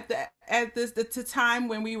 at the time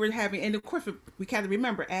when we were having, and of course we had to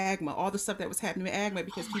remember AGMA, all the stuff that was happening with AGMA,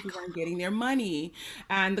 because people weren't getting their money,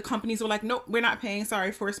 and the companies were like, nope, we're not paying,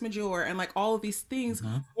 sorry, force majeure, and like all of these things.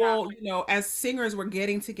 Well, as singers were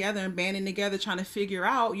getting together and banding together, trying to figure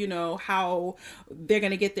out, how they're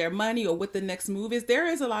going to get their money or what the next move is, there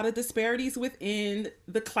is a lot of disparities within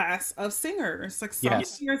the class of singers. Like, some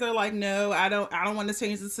singers are like, no, I don't want to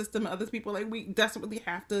change the system. Other people like, we desperately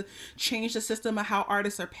have to change the system of how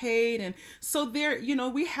artists are paid. And so there,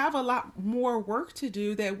 we have a lot more work to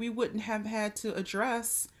do that we wouldn't have had to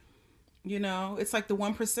address. It's like the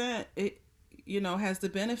 1%, it, has the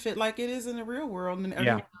benefit like it is in the real world and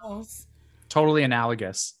everyone else. Totally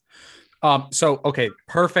analogous. So, okay,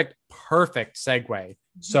 perfect segue.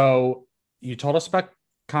 So you told us about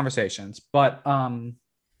conversations, but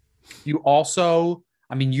you also,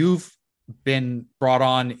 you've been brought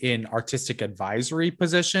on in artistic advisory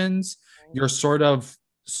positions. You're sort of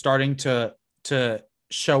starting to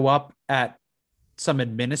show up at some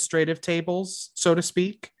administrative tables, so to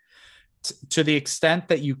speak. To the extent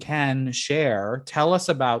that you can share, tell us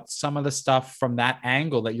about some of the stuff from that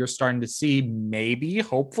angle that you're starting to see, maybe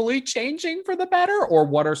hopefully changing for the better, or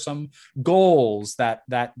what are some goals that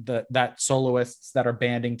soloists that are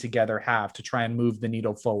banding together have to try and move the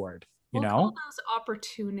needle forward? Those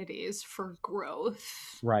opportunities for growth.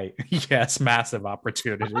 Right. Yes, massive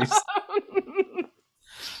opportunities.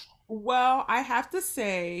 Well, I have to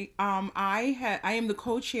say, I am the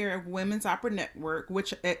co-chair of Women's Opera Network,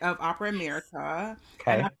 of Opera America.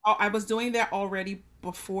 Okay. And I was doing that already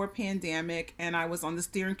before pandemic, and I was on the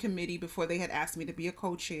steering committee before they had asked me to be a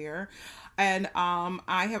co-chair. And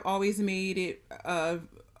I have always made it a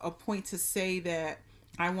point to say that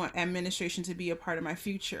I want administration to be a part of my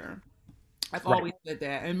future. I've Right. always said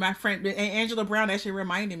that. And my friend and Angela Brown actually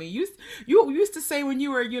reminded me. You used to say when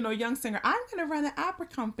you were, young singer, I'm gonna run an opera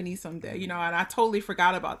company someday, and I totally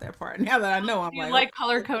forgot about that part. Now that I know, I'm Do you like, like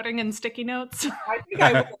color coding and sticky notes? I think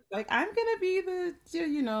I was like, I'm gonna be the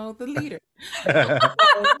leader.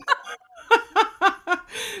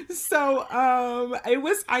 So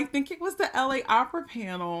I think it was the LA Opera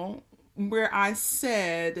panel where I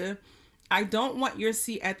said, I don't want your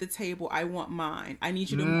seat at the table. I want mine. I need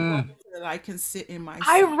you to move over Mm. so that I can sit in my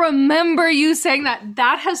I seat. remember you saying that.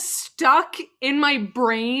 That has stuck in my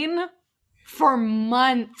brain for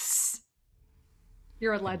months.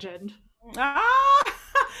 You're a legend. Ah,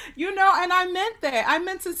 and I meant that. I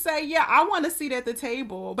meant to say, yeah, I want a seat at the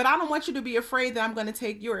table, but I don't want you to be afraid that I'm going to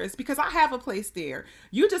take yours because I have a place there.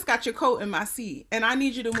 You just got your coat in my seat, and I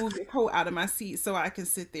need you to move your coat out of my seat so I can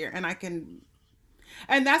sit there and I can.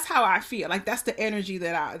 And that's how I feel. Like that's the energy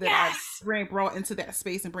that I Yes. brought into that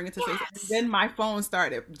space and bring it to space. And Yes. then my phone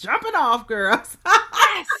started jumping off, girls.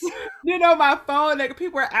 Yes. My phone, like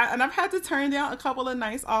people are and I've had to turn down a couple of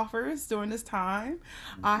nice offers during this time,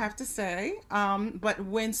 I have to say. But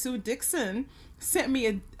when Sue Dixon sent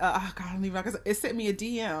me oh God, I don't even know, it sent me a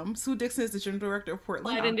DM. Sue Dixon is the general director of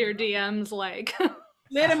Portland Slide into your DMs like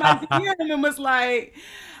slid in my DM and was like,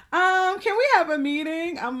 can we have a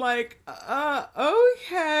meeting? I'm like,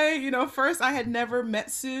 okay. First I had never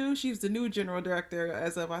met Sue. She's the new general director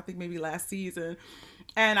as of I think maybe last season.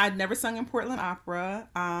 And I'd never sung in Portland Opera.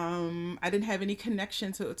 I didn't have any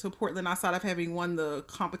connection to Portland outside of having won the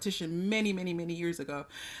competition many, many, many years ago.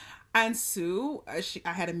 And Sue,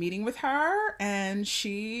 I had a meeting with her, and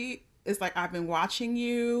she is like, I've been watching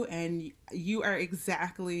you, and you are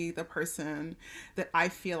exactly the person that I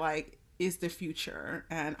feel like is the future,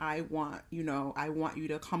 and I want you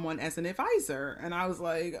to come on as an advisor. And I was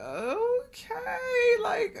like, okay,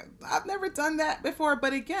 like I've never done that before,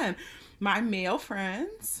 but again, my male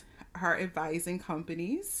friends are advising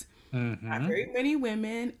companies, not Mm-hmm. very many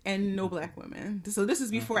women and no black women. So this is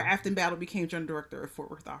before Mm-hmm. Afton Battle became general director of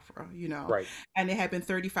Fort Worth Opera. Right. And it had been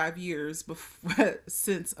 35 years before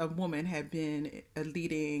since a black woman had been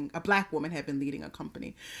leading a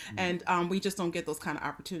company. And we just don't get those kind of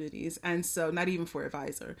opportunities. And so not even for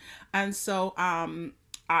advisor. And so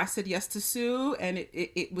I said yes to Sue, and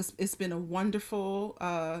it's been a wonderful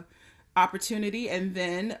opportunity. And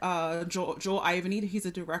then Joel Ivany, he's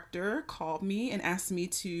a director, called me and asked me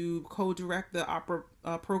to co-direct the opera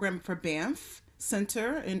program for Banff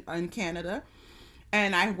Center in Canada.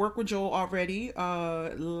 And I worked with Joel already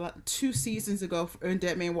 2 seasons ago in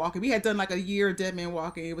Dead Man Walking. We had done like a year of Dead Man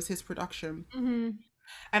Walking. It was his production. mhm.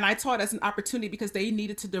 And I taught as an opportunity because they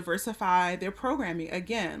needed to diversify their programming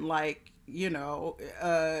again,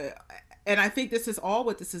 and I think this is all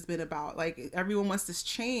what this has been about. Like everyone wants this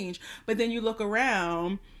change, but then you look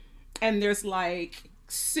around and there's like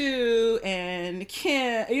Sue and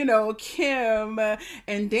Kim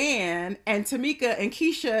and Dan and Tamika and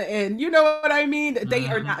Keisha, and you know what I mean? They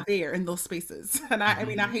are Mm-hmm. not there in those spaces. And I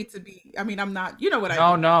mean, I Mm-hmm. hate to be, I mean, I'm not, you know what I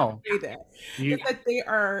No, mean? no. Say that. You. It's like they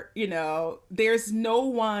are, there's no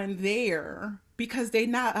one there because they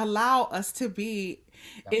not allow us to be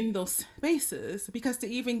in those spaces, because to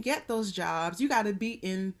even get those jobs, you got to be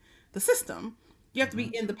in the system. You have to be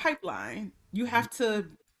Mhm. in the pipeline. You have to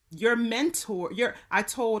your mentor your I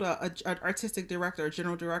told an artistic director, a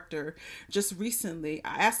general director, just recently.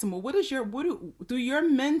 I asked him, well, what do your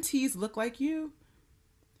mentees look like you?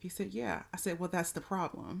 He said, yeah. I said, well, that's the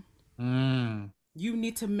problem. Mm. You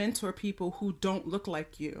need to mentor people who don't look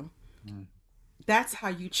like you. Mm. That's how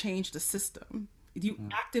you change the system. You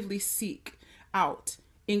Mm. actively seek out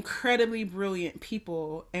incredibly brilliant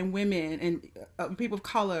people and women and people of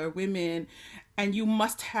color, women, and you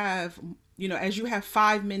must have, as you have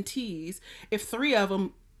 5 mentees, if 3 of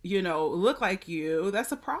them, look like you,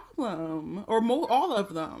 that's a problem, or all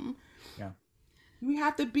of them. Yeah. We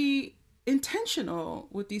have to be intentional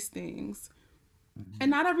with these things. Mm-hmm.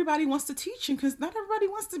 And not everybody wants to teach, because not everybody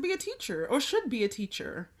wants to be a teacher or should be a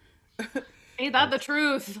teacher. Ain't that the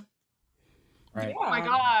truth? Right. Oh my Yeah.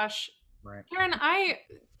 gosh. Right. Karen,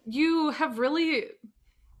 you have really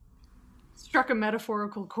struck a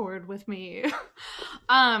metaphorical chord with me.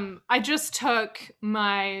 I just took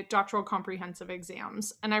my doctoral comprehensive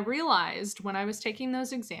exams, and I realized when I was taking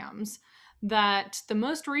those exams that the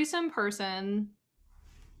most recent person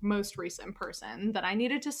that I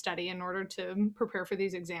needed to study in order to prepare for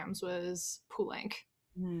these exams was Poulenc.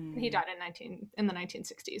 He died in the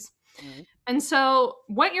 1960s. Right. And so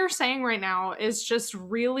what you're saying right now is just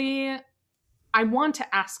really, I want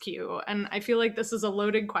to ask you, and I feel like this is a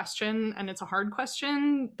loaded question and it's a hard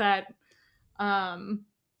question that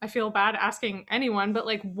I feel bad asking anyone, but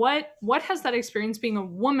like what has that experience being a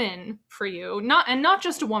woman for you? Not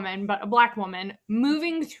just a woman, but a Black woman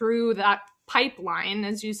moving through that pipeline,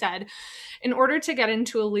 as you said, in order to get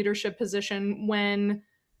into a leadership position when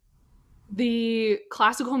the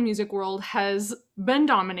classical music world has been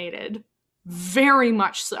dominated very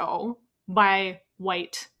much so by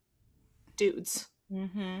white dudes.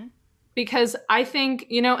 Mm-hmm. Because I think,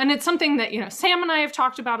 and it's something that, Sam and I have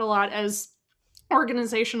talked about a lot as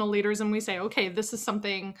organizational leaders, and we say, okay, this is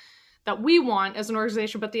something that we want as an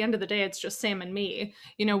organization, but at the end of the day, it's just Sam and me.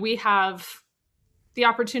 We have the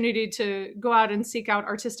opportunity to go out and seek out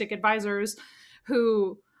artistic advisors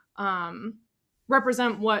who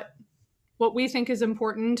represent what we think is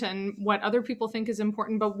important and what other people think is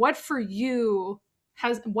important. But what for you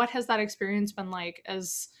what has that experience been like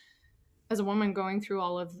as a woman going through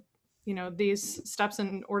all of these steps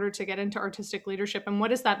in order to get into artistic leadership, and what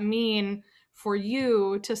does that mean for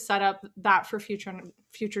you to set up that for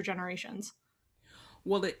future generations?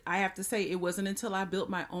 Well, I have to say, it wasn't until I built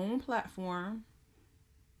my own platform.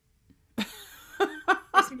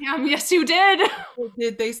 Yes, ma'am. Yes, you did.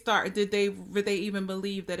 Did they even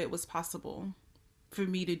believe that it was possible for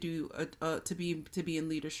me to do to be in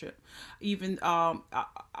leadership? Even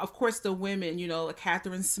of course the women, like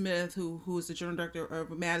Catherine Smith, who is the general director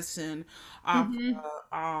of Madison,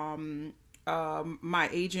 my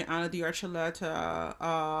agent Anna Di Archuleta,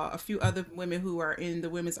 a few other women who are in the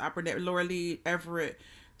women's opera network, Laura Lee Everett,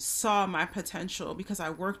 saw my potential because I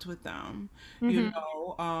worked with them.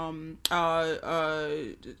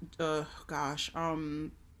 Gosh,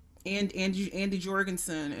 and Andy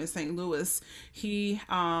Jorgensen in St. Louis. He's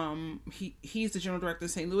the general director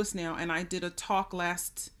of St. Louis now, and I did a talk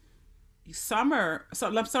last summer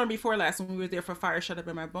before last, when we were there for Fire Shut Up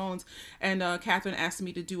in My Bones, and Catherine asked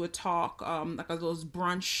me to do a talk, like a little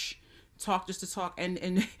brunch talk, just to talk,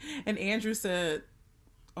 and Andrew said,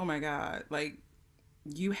 oh my God, like,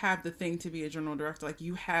 you have the thing to be a general director, like,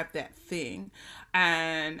 you have that thing.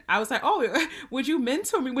 And I was like, oh, would you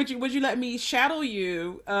mentor me, would you let me shadow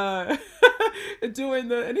you doing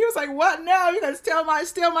the, and he was like, what now, you gonna steal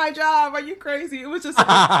my job, are you crazy? It was just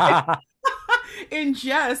in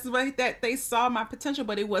jest, like, that they saw my potential.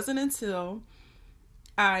 But it wasn't until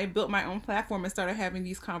I built my own platform and started having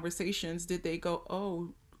these conversations did they go,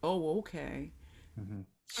 oh, okay. Mm-hmm.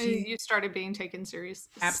 You started being taken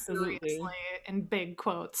seriously in big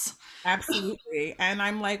quotes. Absolutely. And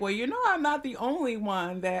I'm like, well, I'm not the only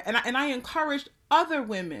one that, and I encouraged other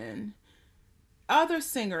women, other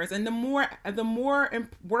singers, and the more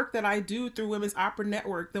work that I do through Women's Opera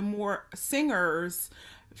Network, the more singers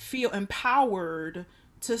feel empowered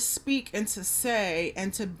to speak and to say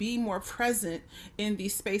and to be more present in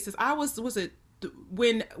these spaces.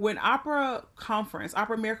 When Opera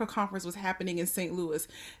America Conference was happening in St. Louis,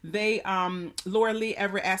 they Laura Lee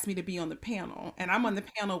Everett asked me to be on the panel, and I'm on the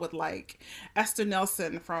panel with like Esther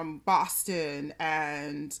Nelson from Boston,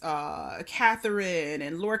 and Catherine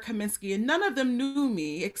and Laura Kaminsky, and none of them knew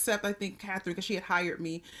me except I think Catherine, because she had hired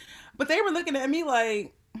me. But they were looking at me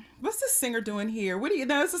like, what's this singer doing here? What do you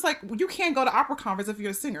know? It's just like, you can't go to opera conference if you're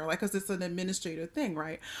a singer, like, because it's an administrative thing,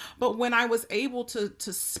 right? But when I was able to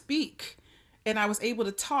speak, and I was able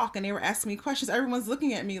to talk, and they were asking me questions, everyone's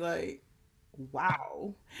looking at me like,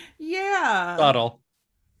 wow, yeah. Subtle.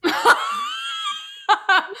 And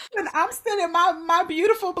I'm sitting my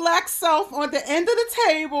beautiful Black self on the end of the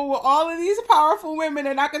table with all of these powerful women,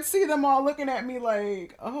 and I can see them all looking at me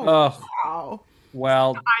like, oh, wow.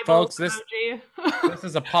 Well, folks, this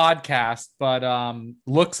is a podcast, but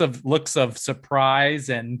looks of surprise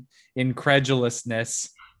and incredulousness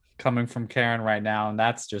coming from Karen right now, and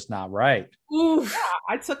that's just not right. Oof. Yeah,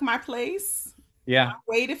 I took my place. Yeah. I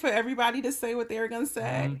waited for everybody to say what they were going to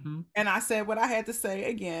say. Mm-hmm. And I said what I had to say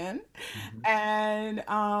again. Mm-hmm. And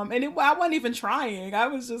I wasn't even trying. I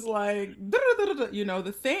was just like,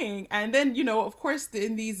 the thing. And then, of course,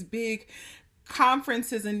 in these big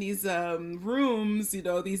conferences, in these rooms,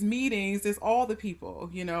 these meetings, there's all the people,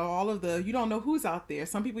 all of the, you don't know who's out there.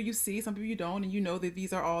 Some people you see, some people you don't, and that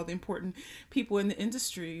these are all the important people in the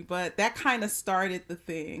industry. But that kind of started the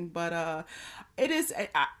thing. But it is,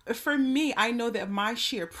 for me, I know that my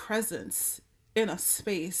sheer presence in a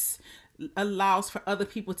space allows for other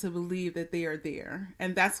people to believe that they are there.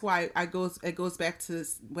 And that's why it goes back to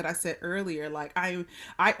what I said earlier. Like, I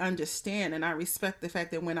understand and I respect the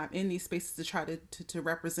fact that when I'm in these spaces to try to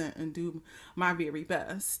represent and do my very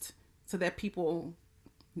best, so that people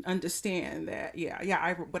understand that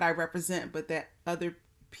what I represent, but that other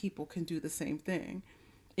people can do the same thing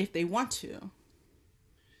if they want to.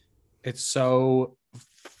 It's so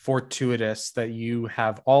fortuitous that you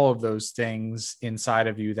have all of those things inside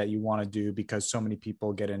of you that you want to do, because so many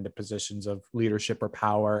people get into positions of leadership or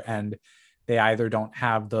power and they either don't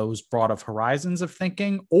have those broad of horizons of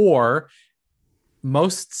thinking, or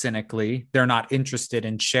most cynically, they're not interested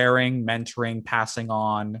in sharing, mentoring, passing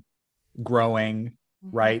on, growing,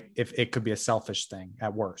 right? If it could be a selfish thing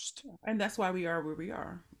at worst. And that's why we are where we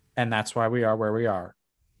are. And that's why we are where we are.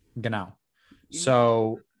 Genau.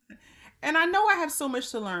 So, and I know I have so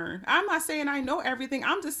much to learn. I'm not saying I know everything.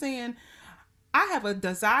 I'm just saying I have a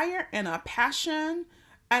desire and a passion,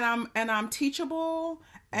 and I'm teachable,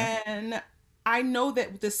 and I know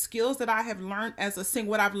that the skills that I have learned as a singer,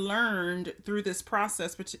 what I've learned through this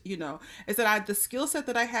process, which, you know, is that the skill set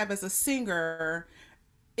that I have as a singer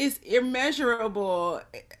is immeasurable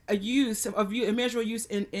immeasurable use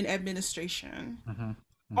in administration.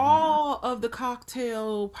 All of the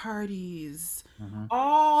cocktail parties,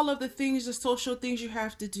 all of the things, the social things you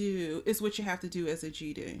have to do is what you have to do as a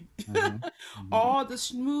GD. All the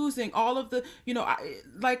schmoozing, all of the, you know,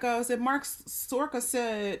 like I said, Mark Sorka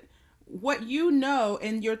said, what you know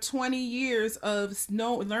in your 20 years of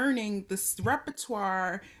learning this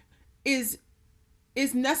repertoire is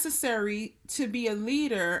necessary to be a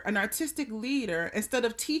leader, an artistic leader, instead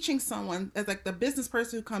of teaching someone as like the business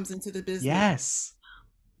person who comes into the business. Yes.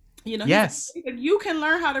 You know, yes, you can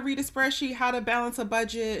learn how to read a spreadsheet, how to balance a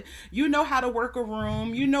budget, you know how to work a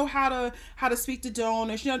room, you know how to speak to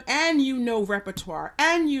donors, you know, and you know repertoire,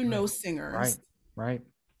 and you know singers. Right.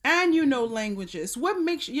 And you know languages. What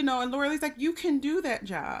makes you know, and Laurel's like, you can do that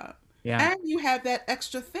job. Yeah. And you have that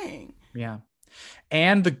extra thing. Yeah.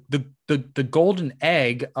 And the golden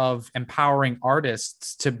egg of empowering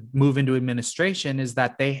artists to move into administration is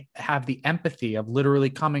that they have the empathy of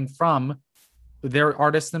literally coming from their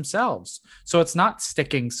artists themselves. So it's not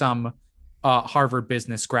sticking some Harvard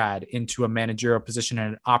business grad into a managerial position in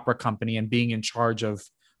an opera company and being in charge of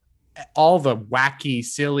all the wacky,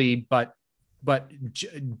 silly, but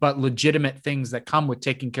legitimate things that come with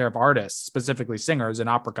taking care of artists, specifically singers in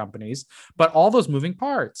opera companies, but all those moving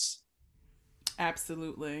parts.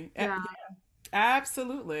 Absolutely. Yeah.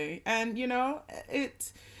 Absolutely. And you know,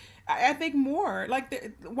 I think more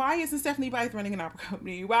like, why isn't Stephanie Blythe running an opera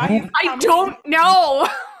company? Why? I don't know.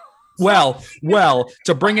 Well,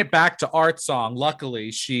 to bring it back to Art Song,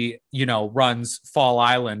 luckily she, you know, runs Fall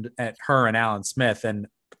Island at her and Alan Smith, and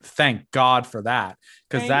thank God for that,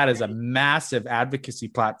 because that is a massive advocacy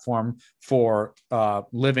platform for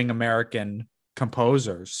living American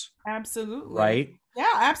composers. Absolutely. Right? Yeah,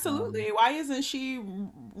 absolutely. Why isn't she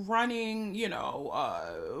running, you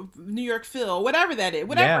know, New York Phil, whatever that is,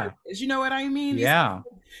 whatever it is, you know what I mean?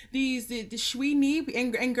 These the Sweeney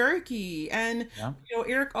and Gerke and you know,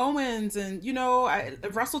 Eric Owens and, you know,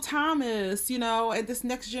 Russell Thomas, you know, and this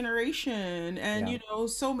next generation, and you know,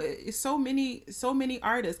 so many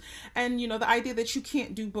artists, and you know, the idea that you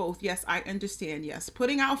can't do both. Yes, I understand. Yes,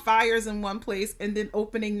 putting out fires in one place and then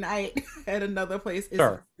opening night at another place is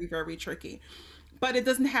very, very tricky. But it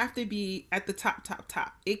doesn't have to be at the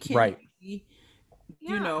top. It can be,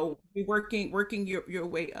 you know, working your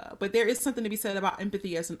way up. But there is something to be said about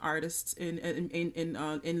empathy as an artist in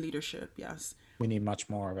leadership. Yes, we need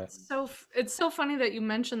much more of it. So it's so funny that you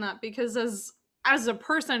mentioned that, because as a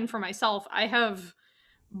person, for myself, I have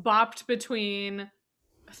bopped between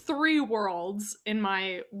 3 worlds in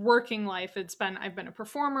my working life. I've been a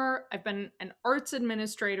performer, I've been an arts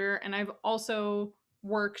administrator, and I've also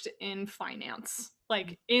worked in finance,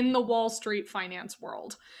 like in the Wall Street finance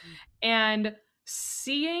world, and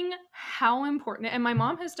seeing how important, and my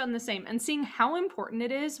mom has done the same, and seeing how important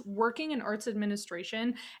it is working in arts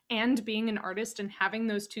administration and being an artist, and having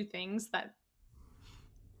those two things that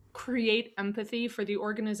create empathy for the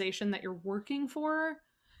organization that you're working for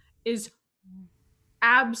is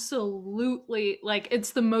absolutely, like,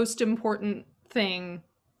 it's the most important thing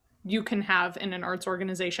you can have in an arts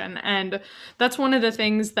organization. And that's one of the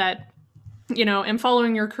things that, you know, in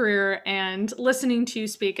following your career and listening to you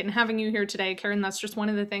speak and having you here today, Karen, that's just one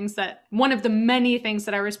of the many things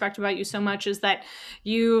that I respect about you so much, is that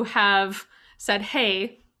you have said,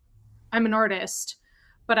 hey, I'm an artist,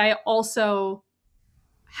 but I also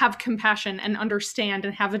have compassion and understand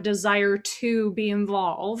and have a desire to be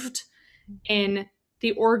involved in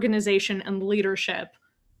the organization and leadership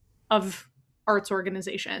of arts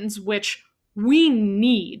organizations, which we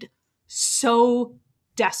need so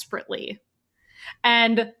desperately.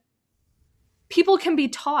 And people can be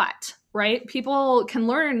taught. right? People can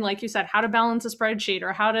learn, like you said, how to balance a spreadsheet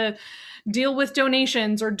or how to deal with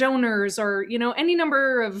donations or donors or, you know, any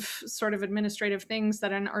number of sort of administrative things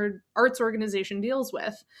that an arts organization deals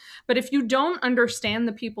with. But if you don't understand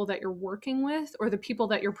the people that you're working with or the people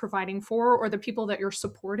that you're providing for or the people that you're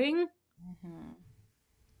supporting,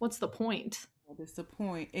 what's the point? What is the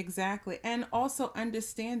point? Exactly. And also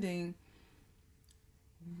understanding,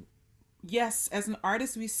 yes, as an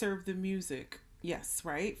artist, we serve the music. Yes,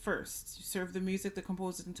 right? First, you serve the music, the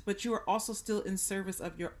composers, but you are also still in service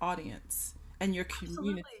of your audience and your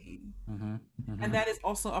community. And that is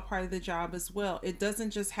also a part of the job as well. It doesn't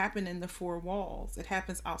just happen in the four walls, it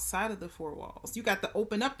happens outside of the four walls. You got to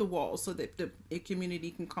open up the walls so that the community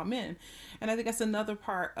can come in. And I think that's another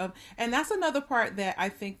part of, and that's another part that I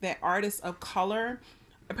think that artists of color,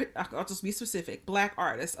 I'll just be specific, Black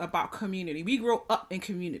artists, about community. We grow up in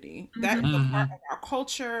community. That is a part of our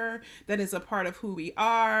culture. That is a part of who we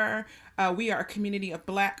are. We are a community of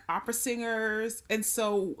Black opera singers. And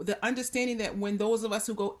so the understanding that when those of us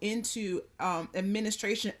who go into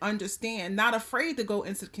administration understand, not afraid to go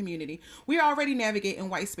into the community, we already navigate in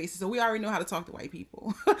white spaces. So we already know how to talk to white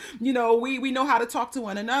people. You know, we know how to talk to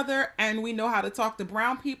one another, and we know how to talk to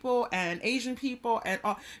brown people and Asian people and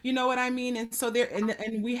all, you know what I mean? And so there,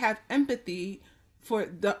 and we have empathy for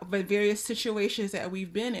the various situations that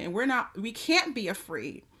we've been in. We can't be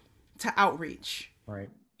afraid to outreach. Right.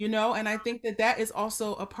 You know, and I think that that is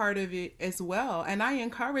also a part of it as well. And I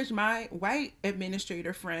encourage my white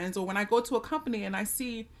administrator friends, or when I go to a company and I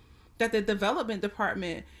see that the development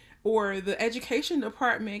department or the education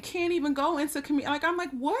department can't even go into community, like, I'm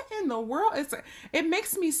like, what in the world? It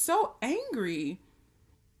makes me so angry.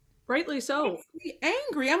 Rightly so. Be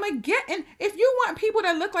angry. I'm like, if you want people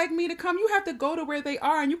that look like me to come, you have to go to where they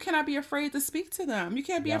are, and you cannot be afraid to speak to them. You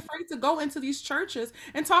can't be afraid to go into these churches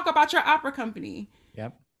and talk about your opera company.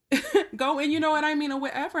 Yep. Go in, you know what I mean, or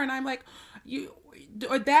whatever. And I'm like,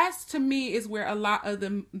 or that's, to me, is where a lot of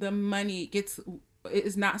the money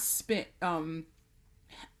is not spent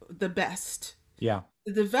the best. Yeah.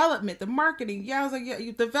 The development, the marketing. Yeah, I was like,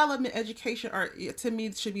 yeah, development, education are, to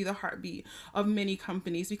me, should be the heartbeat of many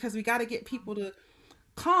companies, because we got to get people to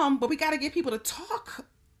come, but we got to get people to talk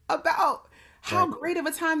about how great of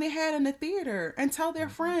a time they had in the theater, and tell their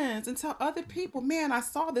friends and tell other people, man, I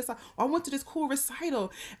saw this. I went to this cool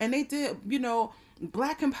recital and they did, you know,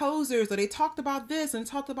 Black composers, or they talked about this and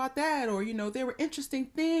talked about that, or, you know, there were interesting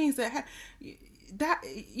things that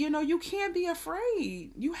you know, you can't be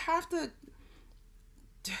afraid. You have to,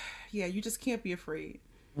 yeah, you just can't be afraid.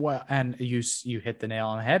 Well, and you hit the nail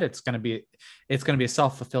on the head. It's going to be a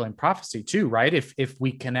self-fulfilling prophecy too, right? If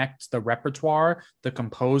we connect the repertoire, the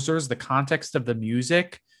composers, the context of the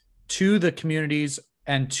music to the communities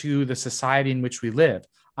and to the society in which we live.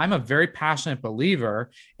 I'm a very passionate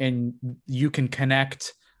believer in, you can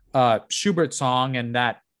connect Schubert song and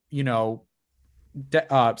that, you know,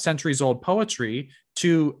 centuries old poetry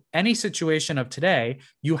to any situation of today.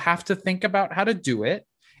 You have to think about how to do it.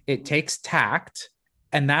 It takes tact.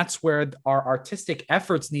 And that's where our artistic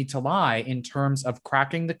efforts need to lie, in terms of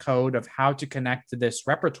cracking the code of how to connect to this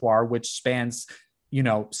repertoire, which spans, you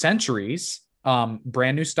know, centuries,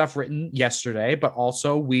 brand new stuff written yesterday, but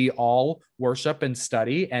also we all worship and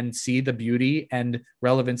study and see the beauty and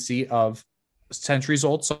relevancy of centuries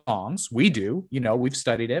old songs. We do, you know, we've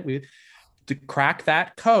studied it. To crack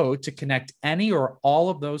that code to connect any or all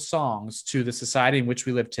of those songs to the society in which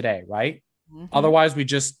we live today, right? Otherwise, we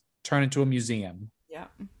just turn into a museum. Yeah.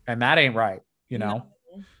 And that ain't right, you know?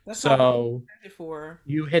 No, that's so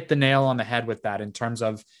you hit the nail on the head with that, in terms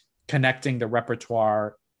of connecting the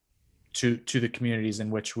repertoire to the communities in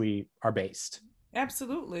which we are based.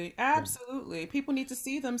 Absolutely. Absolutely. People need to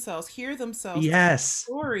see themselves, hear themselves, yes,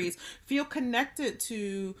 stories, feel connected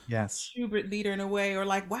to Schubert Lieder in a way, or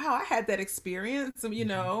like, wow, I had that experience, you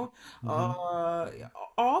know,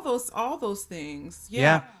 all those things.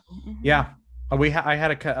 Yeah. I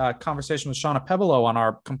had a conversation with Shauna Pebolo on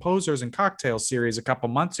our Composers and Cocktails series a couple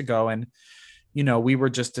months ago. And, you know, we were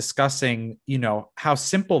just discussing, you know, how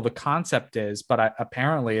simple the concept is, but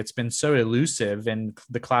apparently it's been so elusive in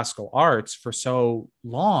the classical arts for so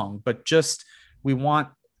long. But just, we want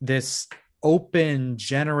this open,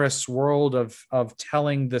 generous world of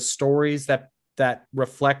telling the stories that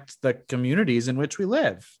reflect the communities in which we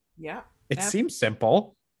live. Yeah. It seems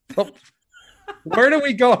simple. Where do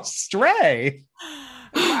we go astray?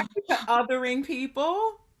 Othering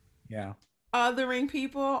people. Yeah. Othering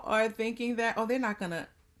people, or thinking that, oh, they're not gonna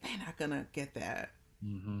get that.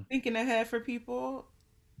 Thinking ahead for people.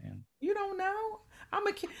 Yeah. You don't know.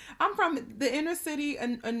 I'm from the inner city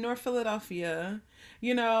in North Philadelphia.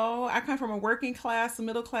 You know, I come from a working class,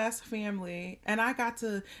 middle class family, and I got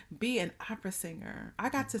to be an opera singer. I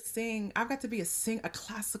got to sing. I got to be a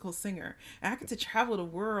classical singer, and I get to travel the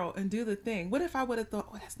world and do the thing. What if I would have thought,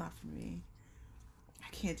 oh, that's not for me. I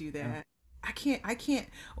can't do that. I can't.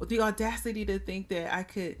 The audacity to think that I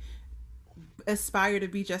could aspire to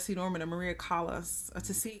be Jesse Norman or Maria Callas, or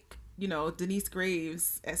to see, you know, Denise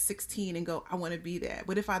Graves at 16 and go, I want to be that.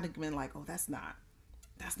 What if I'd have been like, oh, that's not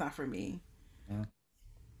for me. Yeah.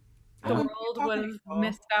 The world would have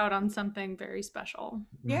missed out on something very special.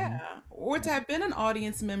 Yeah. Or to have been an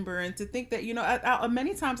audience member and to think that, you know,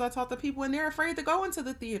 many times I talk to people and they're afraid to go into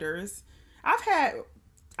the theaters. I've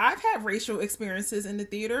had racial experiences in the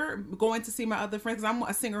theater, going to see my other friends. I'm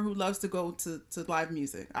a singer who loves to go to live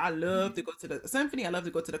music. I love to go to the symphony. I love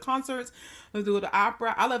to go to the concerts. I love to go to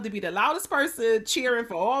opera. I love to be the loudest person cheering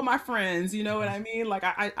for all my friends. You know what I mean? Like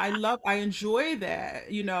I enjoy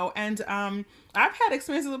that, you know. And I've had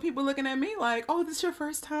experiences with people looking at me like, oh, this is your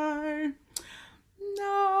first time.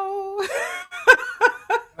 No.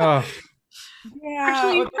 Oh. Yeah.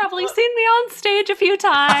 Actually, you've probably seen me on stage a few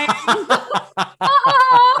times.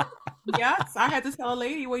 Yes, I had to tell a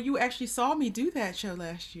lady, well, you actually saw me do that show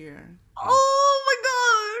last year. Oh my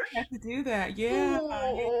gosh. I had to do that. Yeah.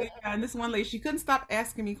 Yeah. And this one lady, she couldn't stop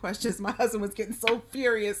asking me questions. My husband was getting so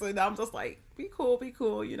furious, and I'm just like, be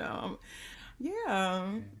cool, you know.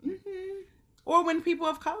 Yeah. Or when people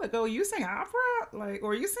of color go, you sing opera? Like,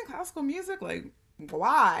 or you sing classical music? Like,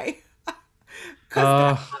 why?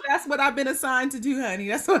 Because that's what I've been assigned to do, honey.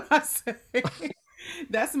 That's what I say.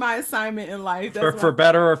 That's my assignment in life. That's for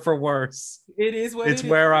better or for worse. It is what it's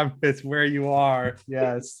where I'm. It's where you are.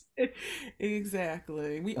 Yes.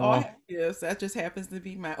 Exactly. We all have gifts. That just happens to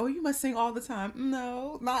be mine. Oh, you must sing all the time.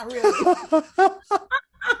 No, not really.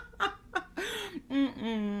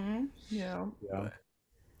 Yeah.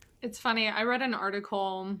 It's funny. I read an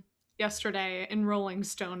article yesterday in Rolling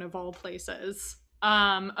Stone, of all places,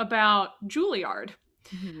 about Juilliard,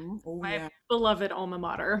 my beloved alma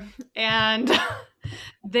mater. And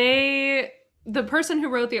the person who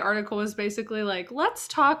wrote the article was basically like, let's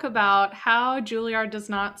talk about how Juilliard does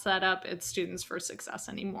not set up its students for success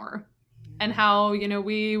anymore. And how, you know,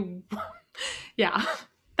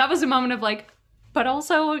 that was a moment of like, but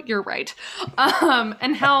also you're right.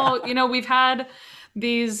 And how, you know, we've had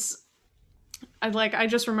these, I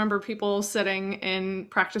just remember people sitting in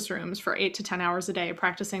practice rooms for 8 to 10 hours a day,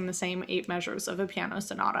 practicing the same 8 measures of a piano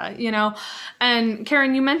sonata, you know? And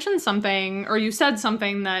Karen, you mentioned something, or you said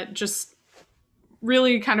something that just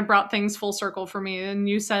really kind of brought things full circle for me. And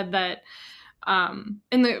you said that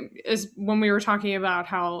when we were talking about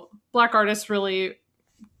how Black artists really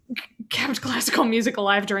kept classical music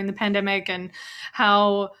alive during the pandemic, and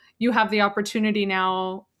how you have the opportunity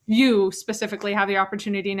now, you specifically have the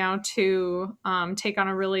opportunity now to take on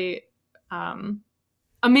a really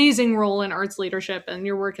amazing role in arts leadership and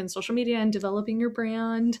your work in social media and developing your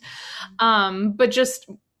brand. But just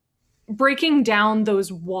breaking down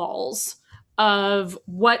those walls of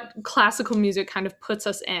what classical music kind of puts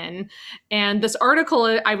us in. And this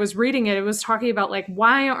article, I was reading it, it was talking about like,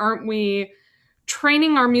 why aren't we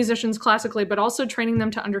training our musicians classically, but also training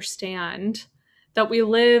them to understand that we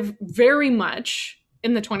live very much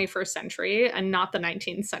in the 21st century and not the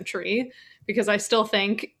 19th century, because I still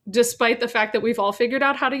think, despite the fact that we've all figured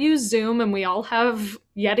out how to use Zoom and we all have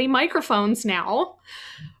Yeti microphones now,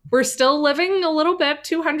 we're still living a little bit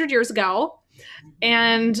 200 years ago.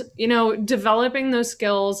 And, you know, developing those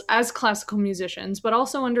skills as classical musicians, but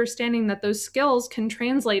also understanding that those skills can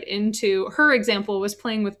translate into, her example was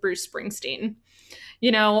playing with Bruce Springsteen,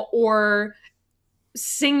 you know, or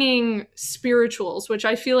singing spirituals, which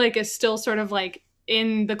I feel like is still sort of like,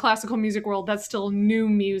 in the classical music world, that's still new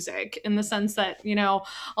music in the sense that, you know,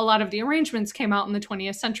 a lot of the arrangements came out in the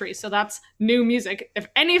 20th century. So that's new music. If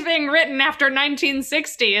anything written after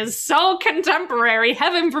 1960 is so contemporary,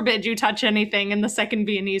 heaven forbid you touch anything in the Second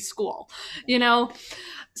Viennese School, you know?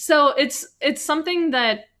 So it's something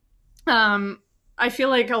that I feel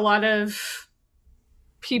like a lot of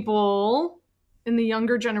people in the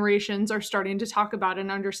younger generations are starting to talk about and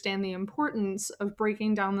understand the importance of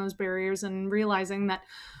breaking down those barriers and realizing that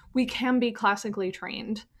we can be classically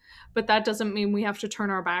trained, but that doesn't mean we have to turn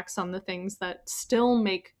our backs on the things that still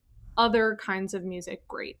make other kinds of music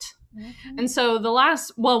great. And so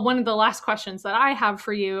one of the last questions that I have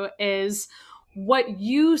for you is what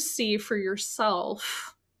you see for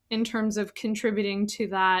yourself in terms of contributing to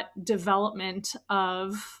that development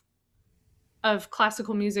of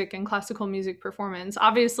classical music and classical music performance.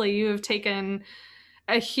 Obviously, you have taken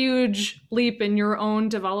a huge leap in your own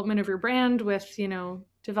development of your brand with, you know,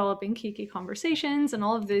 developing Kiki Conversations and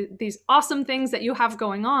all of these awesome things that you have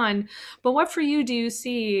going on. But what for you do you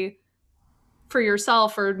see for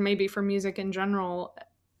yourself, or maybe for music in general?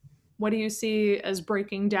 What do you see as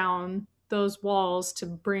breaking down those walls to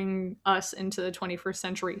bring us into the 21st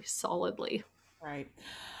century solidly? Right.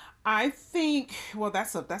 I think, well,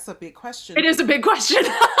 that's a big It question. is a big question.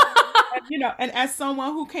 And, and as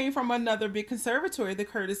someone who came from another big conservatory, the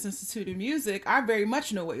Curtis Institute of Music, I very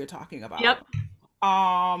much know what you're talking Yep. about.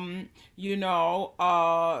 Um, you know,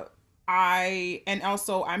 uh and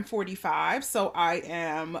also I'm 45, so I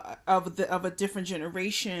am of a different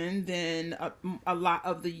generation than a lot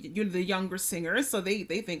of the younger singers. So they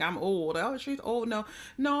think I'm old. Oh, she's old. No,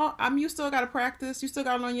 no, you still got to practice. You still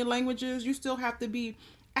got to learn your languages. You still have to be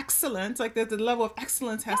excellent. Like the level of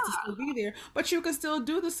excellence has to still be there, but you can still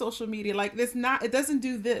do the social media. Like this, not it doesn't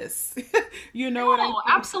do this. You know what I No, mean?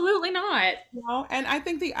 absolutely not. No, and I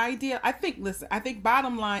think the idea, listen, I think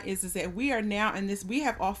bottom line is that we are now in this, we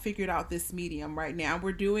have all figured out this medium right now.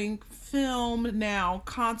 We're doing film now,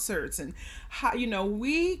 concerts, and how,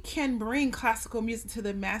 we can bring classical music to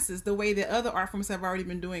the masses the way that other art forms have already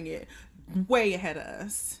been doing it way ahead of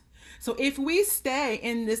us. So if we stay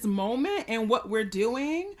in this moment and what we're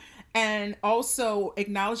doing, and also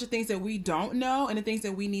acknowledge the things that we don't know and the things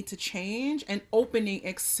that we need to change, and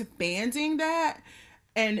expanding that,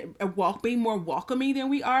 and being more welcoming than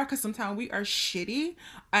we are, because sometimes we are shitty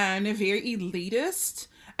and very elitist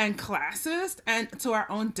and classist and to our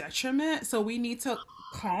own detriment. So we need to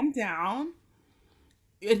calm down,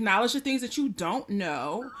 acknowledge the things that you don't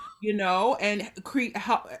know, and create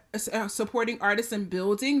help, supporting artists and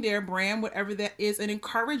building their brand, whatever that is, and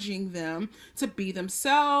encouraging them to be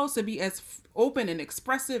themselves, to be as open and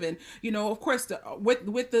expressive, and of course,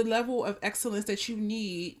 with the level of excellence that you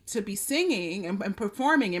need to be singing and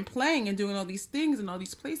performing and playing and doing all these things in all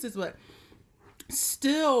these places, but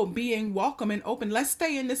still being welcome and open. Let's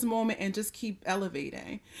stay in this moment and just keep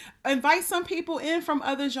elevating. Invite some people in from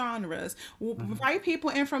other genres. Invite people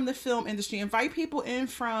in from the film industry. Invite people in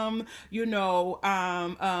from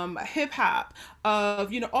hip hop,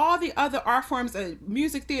 of all the other art forms,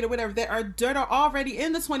 music, theater, whatever, that are already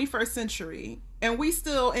in the 21st century, and we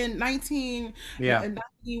still in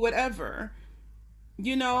 1990 whatever.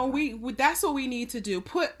 We that's what we need to do.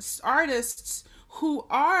 Put artists who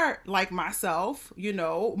are like myself,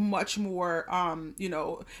 much more,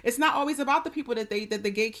 it's not always about the people that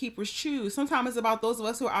the gatekeepers choose. Sometimes it's about those of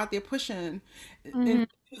us who are out there pushing Mhm. and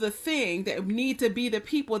the thing that need to be the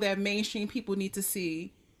people that mainstream people need to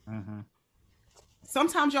see. Mm-hmm.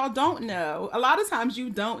 Sometimes y'all don't know. A lot of times you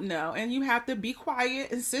don't know, and you have to be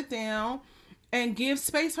quiet and sit down and give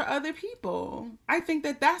space for other people. I think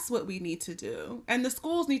that that's what we need to do. And the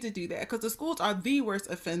schools need to do that, because the schools are the worst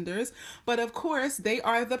offenders, but of course they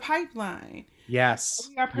are the pipeline. Yes.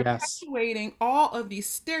 We are Yes. perpetuating all of these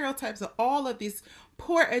stereotypes of all of these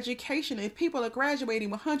poor education, and people are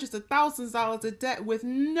graduating with hundreds of thousands of dollars of debt with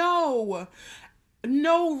no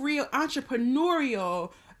real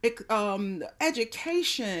entrepreneurial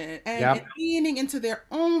education, and Yep. leaning into their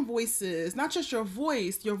own voices, not just your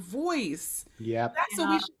voice. Yep. That's what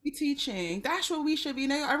we should be teaching. That's what we should be.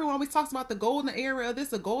 Now, everyone always talks about the golden era of this,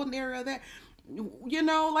 the golden era of that.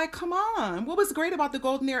 Like, come on. What was great about the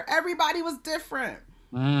golden era? Everybody was different.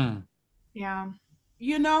 Mm. Yeah.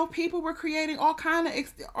 People were creating all kind of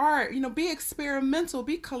art. Be experimental,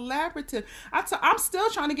 be collaborative. I'm still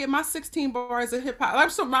trying to get my 16 bars of hip hop. I'm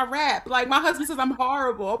still my rap. Like, my husband says I'm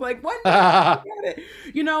horrible. I'm like, what? Get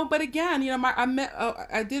it. But again,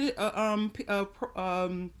 I did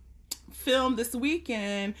film this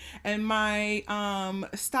weekend, and my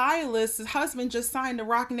stylist's husband just signed to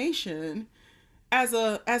Rock Nation as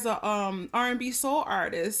a R&B soul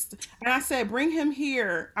artist, and I said, bring him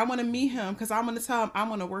here. I want to meet him, because I want to tell him I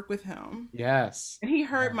want to work with him. Yes. And he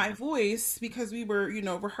heard my voice because we were,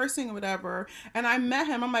 rehearsing or whatever. And I met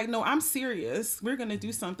him. I'm like, no, I'm serious. We're gonna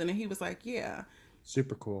do something. And he was like, yeah,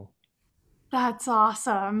 Super cool. That's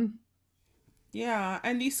awesome. yeah.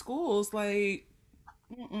 And these schools, like,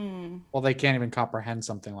 mm-mm. Well, they can't even comprehend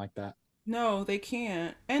something like that. No, they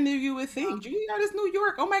can't. And then you would think, Juilliard is New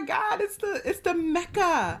York. Oh my God, it's the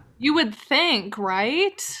Mecca. You would think,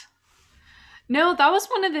 right? No, that was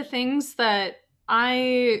one of the things that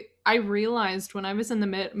I realized when I was in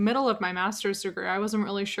the middle of my master's degree. I wasn't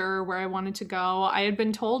really sure where I wanted to go. I had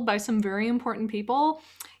been told by some very important people,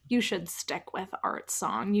 you should stick with art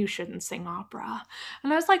song. You shouldn't sing opera.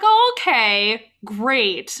 And I was like, oh, okay,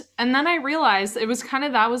 great. And then I realized it was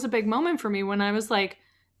that was a big moment for me when I was like,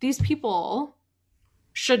 these people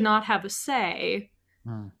should not have a say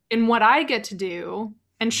in what I get to do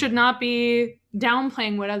and should not be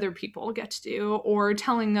downplaying what other people get to do or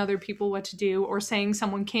telling other people what to do or saying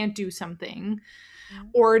someone can't do something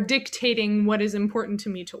or dictating what is important to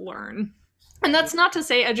me to learn. And that's not to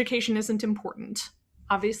say education isn't important.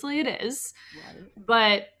 Obviously it is. Right.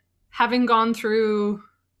 But having gone through,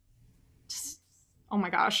 oh my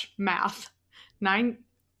gosh, math, 9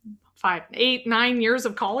 years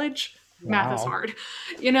of college, math is hard.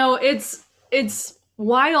 You know, it's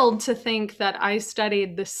wild to think that I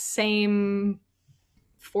studied the same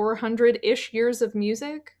 400-ish years of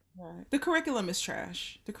music. Right. The curriculum is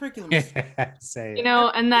trash. The curriculum is Say you know,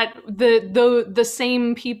 and that the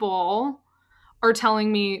same people are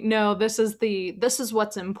telling me, no, this is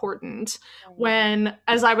what's important. When,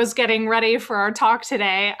 as I was getting ready for our talk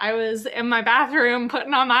today, I was in my bathroom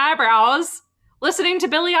putting on my eyebrows, listening to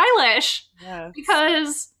Billie Eilish. Yes.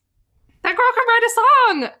 Because that girl can write a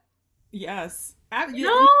song. Yes. I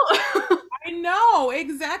know,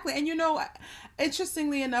 exactly. And you know,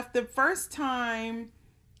 interestingly enough, the first time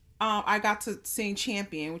I got to sing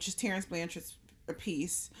Champion, which is Terrence Blanchard's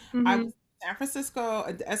piece, I was in San Francisco.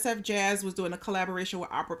 SF Jazz was doing a collaboration with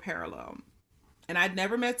Opera Parallel, and I'd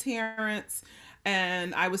never met Terrence,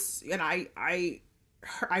 and I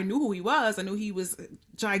knew who he was. I knew he was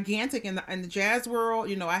gigantic in the jazz world.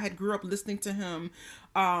 You know, I had grew up listening to him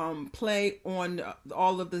play on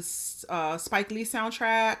all of the Spike Lee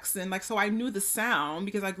soundtracks, and like, so I knew the sound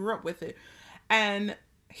because I grew up with it. And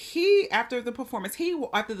he, after the performance,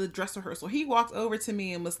 after the dress rehearsal, he walked over to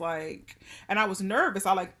me and was like, and I was nervous.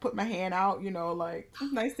 I like put my hand out, you know, like,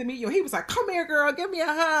 nice to meet you. He was like, come here, girl, give me a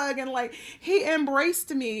hug. And like, he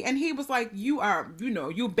embraced me, and he was like, you are, you know,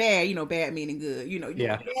 you bad, you know, bad meaning good, you know,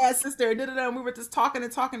 you're bad sister. And we were just talking.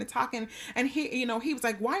 And he, you know, he was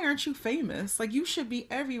like, why aren't you famous? Like, you should be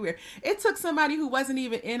everywhere. It took somebody who wasn't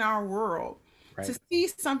even in our world to see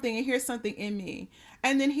something and hear something in me.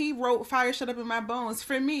 And then he wrote Fire Shut Up in My Bones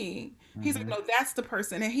for me. He's like, no, that's the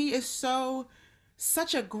person. And he is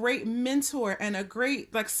such a great mentor and a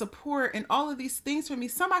great like support and all of these things for me.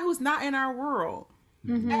 Somebody who's not in our world.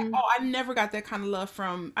 I never got that kind of love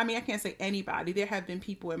from, I mean, I can't say anybody. There have been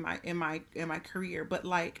people in my career, but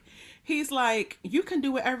like, he's like, you can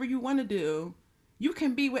do whatever you want to do. You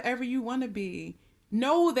can be whatever you want to be.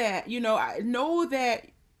 Know that, you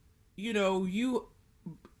know, you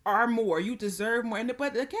are more, you deserve more.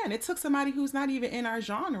 But again, it took somebody who's not even in our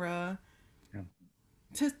genre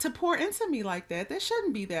to pour into me like that. That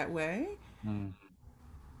shouldn't be that way. And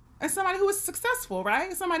somebody who is successful,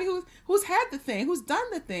 right? Somebody who's had the thing, who's done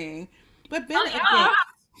the thing. But Ben,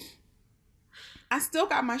 I still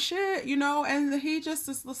got my shit, you know, and he just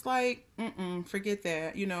was like, forget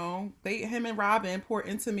that, you know. Him and Robin poured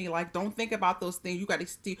into me, like, don't think about those things. You got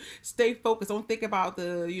to stay focused. Don't think about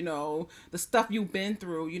the, you know, the stuff you've been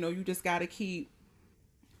through. You know, you just got to keep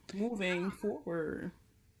moving forward.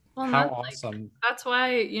 Well, how awesome. That's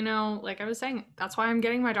why, you know, like I was saying, that's why I'm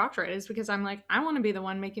getting my doctorate, is because I'm like, I want to be the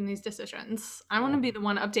one making these decisions. I want to be the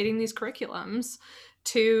one updating these curriculums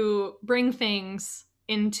to bring things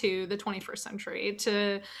into the 21st century,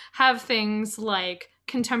 to have things like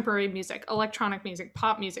contemporary music, electronic music,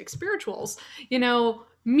 pop music, spirituals, you know,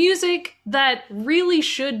 music that really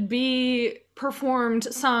should be performed,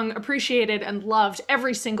 sung, appreciated, and loved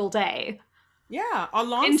every single day. Yeah,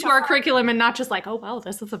 into our curriculum, and not just like, oh, well,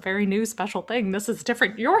 this is a very new special thing. This is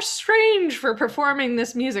different. You're strange for performing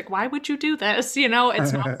this music. Why would you do this? You know,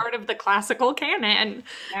 it's not part of the classical canon.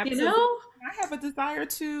 Absolutely. You know? I have a desire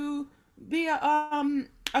to be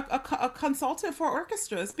a consultant for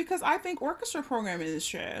orchestras, because I think orchestra programming is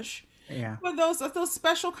trash. Yeah. With those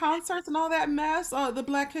special concerts and all that mess, the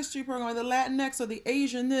Black History program, or the Latinx, or the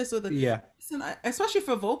Asian this, or the especially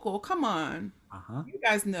for vocal. Come on, you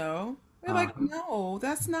guys know. They're like, no,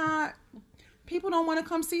 that's not. People don't want to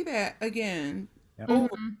come see that again. Over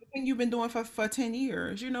thing you've been doing for 10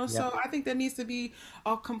 years, you know. So I think there needs to be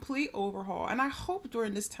a complete overhaul, and I hope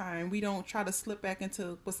during this time we don't try to slip back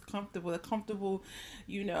into what's comfortable, the comfortable,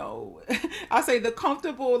 you know, I say the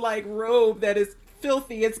comfortable like robe that is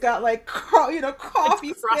filthy. It's got like coffee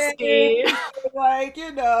stains, like,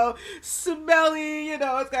 you know, smelly, you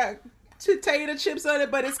know, it's got potato chips on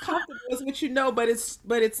it, but it's comfortable. It's what you know, but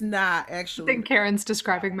it's not actually. I think Karen's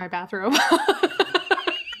describing my bathrobe.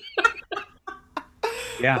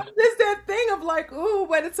 Yeah. But there's that thing of like, ooh,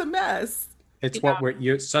 but it's a mess. It's what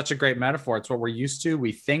such a great metaphor. It's what we're used to.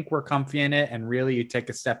 We think we're comfy in it, and really you take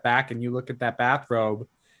a step back and you look at that bathrobe.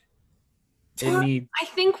 I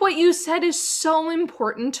think what you said is so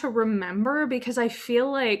important to remember, because I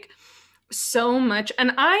feel like so much,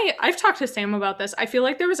 and I've talked to Sam about this, I feel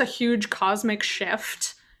like there was a huge cosmic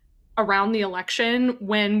shift around the election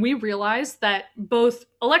when we realized that both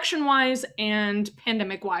election-wise and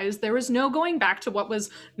pandemic-wise, there was no going back to what was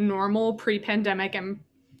normal pre-pandemic and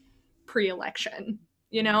pre-election,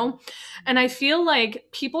 you know? And I feel like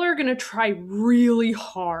people are going to try really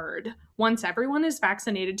hard once everyone is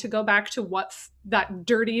vaccinated to go back to what that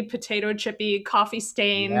dirty, potato chippy, coffee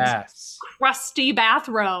stained, Yes. crusty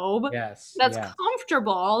bathrobe Yes. that's yes.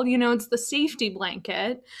 comfortable. You know, it's the safety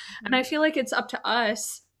blanket. And I feel like it's up to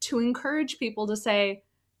us to encourage people to say,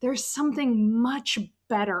 there's something much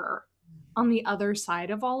better on the other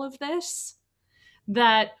side of all of this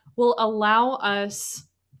that will allow us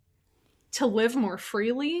to live more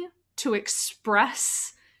freely, to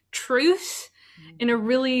express truth in a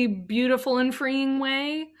really beautiful and freeing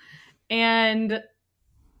way. And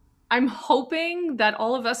I'm hoping that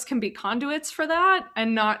all of us can be conduits for that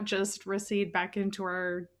and not just recede back into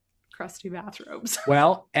our crusty bathrobes.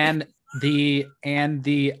 Well, and the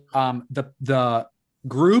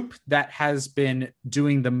group that has been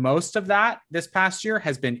doing the most of that this past year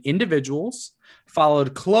has been individuals,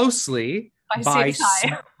 followed closely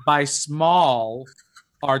by small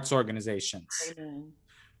arts organizations. Amen.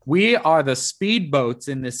 We are the speedboats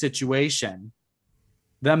in this situation.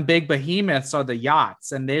 Them big behemoths are the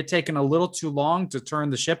yachts, and they're taking a little too long to turn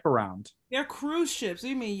the ship around. They're cruise ships.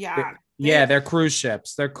 You mean yacht? Yeah, they're cruise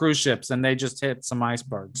ships. They're cruise ships, and they just hit some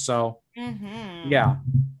icebergs. So, yeah.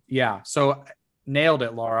 So, nailed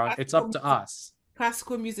it, Laura. It's up to us.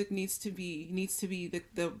 Classical music needs to be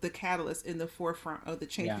the catalyst in the forefront of the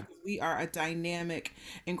change, because we are a dynamic,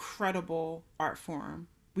 incredible art form.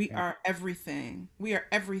 We are everything. We are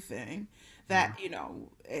everything that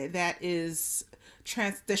that is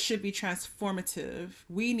that should be transformative.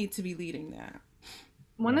 We need to be leading that.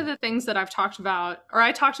 One of the things that I talked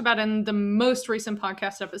about in the most recent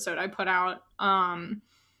podcast episode I put out,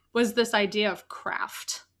 was this idea of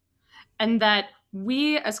craft, and that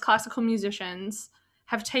we as classical musicians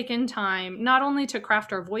have taken time not only to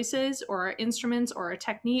craft our voices or our instruments or our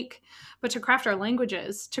technique, but to craft our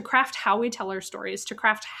languages, to craft how we tell our stories, to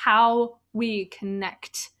craft how we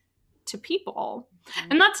connect to people.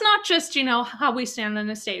 And that's not just, how we stand on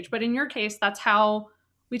a stage, but in your case, that's how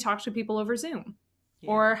we talk to people over Zoom,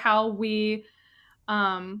 or how we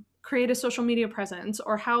create a social media presence,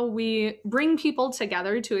 or how we bring people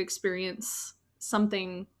together to experience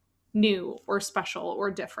something new or special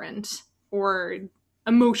or different or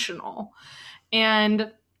emotional.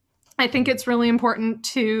 And I think it's really important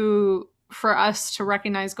for us to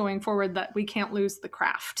recognize going forward that we can't lose the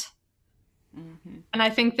craft. And I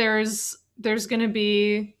think there's going to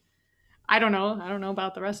be, I don't know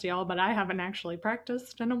about the rest of y'all, but I haven't actually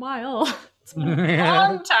practiced in a while. It's been a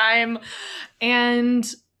long time. And,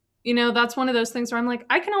 that's one of those things where I'm like,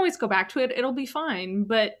 I can always go back to it. It'll be fine.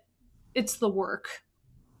 But it's the work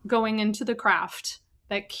going into the craft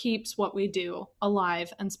that keeps what we do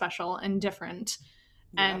alive and special and different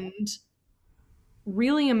and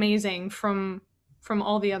really amazing from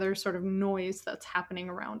all the other sort of noise that's happening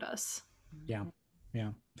around us. Yeah.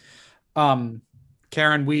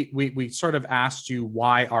 Karen, we sort of asked you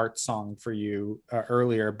why art song for you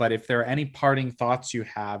earlier, but if there are any parting thoughts you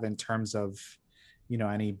have in terms of,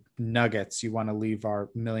 any nuggets you want to leave our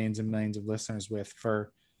millions and millions of listeners with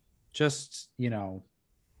for just,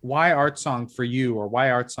 why art song for you, or why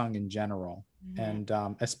art song in general, and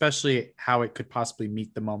especially how it could possibly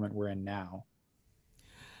meet the moment we're in now.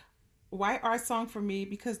 Why art song for me?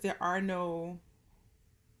 Because there are no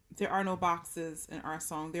boxes in art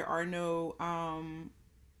song. There are no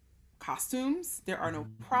costumes. There are no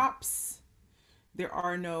props. There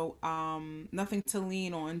are no nothing to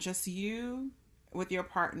lean on. Just you with your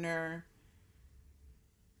partner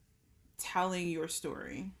telling your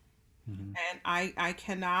story. And I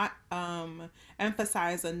cannot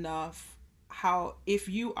emphasize enough how, if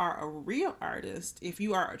you are a real artist, if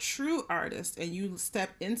you are a true artist and you step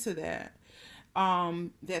into that,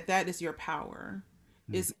 that is your power,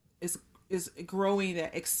 is growing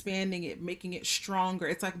that, expanding it, making it stronger.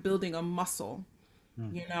 It's like building a muscle.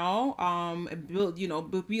 We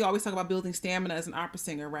always talk about building stamina as an opera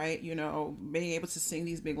singer, right? Being able to sing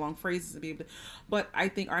these big long phrases and but I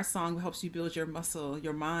think our song helps you build your muscle,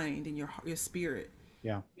 your mind, and your spirit.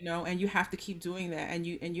 Yeah. And you have to keep doing that, and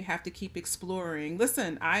you have to keep exploring.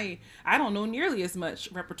 Listen, I don't know nearly as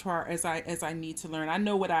much repertoire as I need to learn. I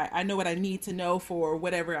know what I need to know for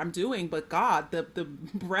whatever I'm doing, but God, the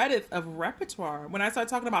breadth of repertoire. When I start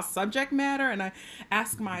talking about subject matter and I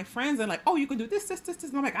ask my friends, they're like, "Oh, you can do this,"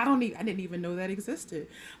 and I'm like, I didn't even know that existed.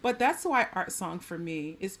 But that's why art song for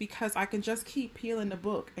me is, because I can just keep peeling the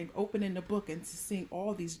book and opening the book and to seeing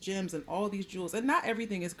all these gems and all these jewels, and not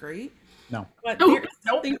everything is great. No. But Nope. there is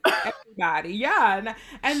something for everybody. Yeah.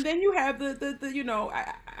 And then you have the you know,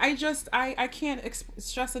 I can't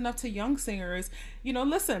stress enough to young singers, you know,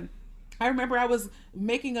 listen. I remember I was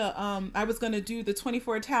making I was going to do the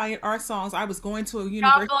 24 Italian art songs. I was going to a God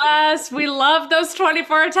university. bless. We love those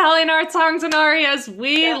 24 Italian art songs and arias.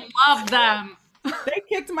 We love them. They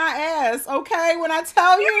kicked my ass, okay? When I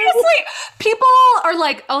tell you. Seriously, people are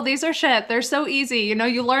like, oh, these are shit. They're so easy. You know,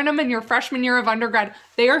 you learn them in your freshman year of undergrad.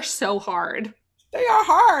 They are so hard. They are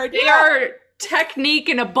hard. They are technique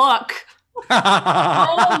in a book.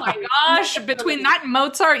 Oh my gosh. Between that and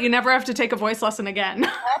Mozart, you never have to take a voice lesson again.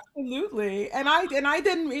 Absolutely. And I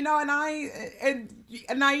didn't, you know, and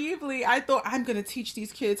naively I thought I'm gonna teach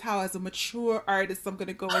these kids how as a mature artist I'm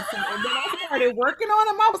gonna go and sing. And then I started working on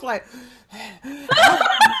them. I was like, oh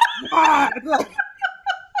my God. Like,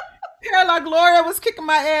 Carola Gloria was kicking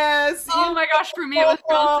my ass. Oh my gosh, for me it was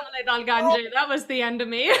Canzone dal Gange. That was the end of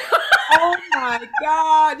me. Oh my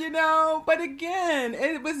God, you know, but again,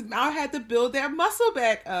 I had to build that muscle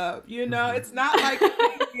back up, you know. It's not like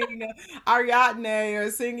singing Ariadne or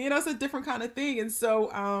singing, you know, it's a different kind of thing. And so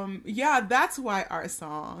yeah, that's why art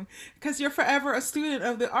song, because you're forever a student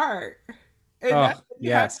of the art. And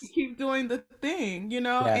you have to keep doing the thing, you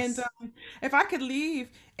know. Yes. And if I could leave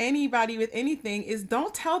anybody with anything, is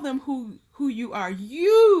don't tell them who you are.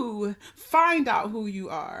 You find out who you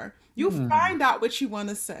are. You find out what you want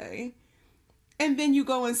to say, and then you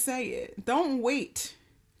go and say it. Don't wait.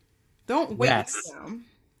 Don't wait for them.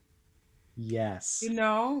 Yes. You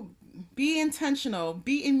know, be intentional,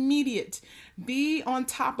 be immediate, be on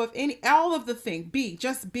top of all of the thing.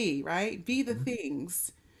 Just be, right? Be the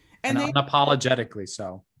things. And unapologetically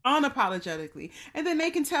so. Unapologetically. And then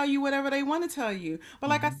they can tell you whatever they want to tell you.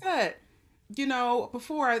 But like I said, you know,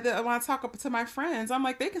 before when I talk to my friends, I'm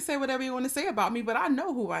like, they can say whatever you want to say about me, but I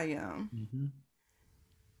know who I am.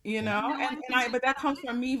 You know, but that comes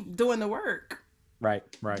from me doing the work. Right.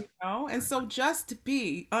 You know? And so just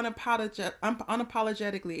be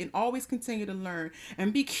unapologetically and always continue to learn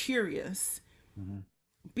and be curious.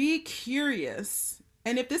 Be curious.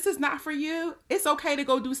 And if this is not for you, it's okay to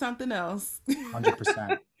go do something else.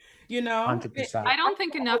 100%. You know? 100%. I don't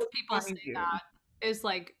think enough people say that. Is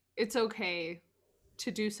like, it's okay to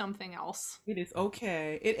do something else. It is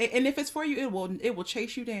okay. And if it's for you, it will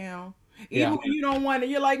chase you down. Even when you don't want it,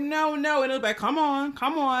 you're like, no, and it'll be like, come on.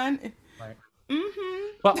 Right. Mm-hmm.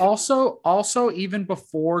 But also even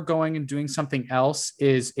before going and doing something else,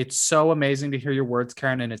 it's so amazing to hear your words,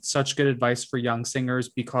 Karen, and it's such good advice for young singers,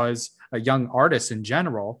 because young artists in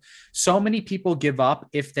general, so many people give up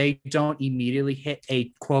if they don't immediately hit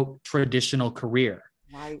a quote traditional career.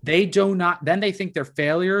 Right. They do not, then they think they're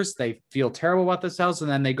failures, they feel terrible about themselves,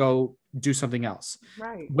 and then they go do something else.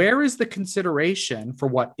 Right. Where is the consideration for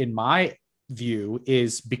what, in my view,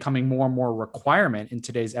 is becoming more and more requirement in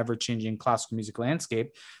today's ever-changing classical music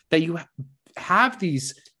landscape, that you have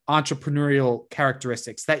these entrepreneurial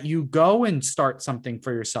characteristics, that you go and start something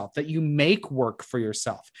for yourself, that you make work for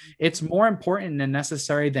yourself. It's more important and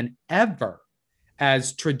necessary than ever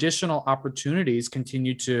as traditional opportunities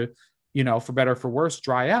continue to, you know, for better or for worse,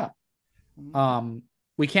 dry up.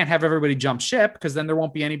 We can't have everybody jump ship, because then there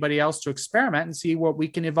won't be anybody else to experiment and see what we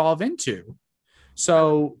can evolve into.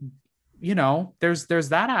 So, you know, there's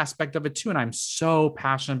that aspect of it too. And I'm so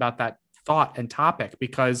passionate about that thought and topic,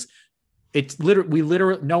 because it's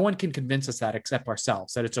literally, no one can convince us that except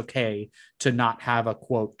ourselves, that it's okay to not have a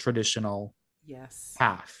quote traditional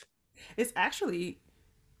path. It's actually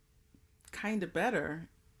kind of better.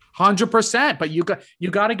 100%, but you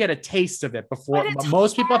got to get a taste of it before.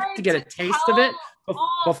 Most people have to get a taste of it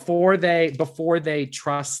before they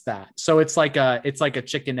trust that. So it's like a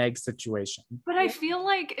chicken egg situation. But I feel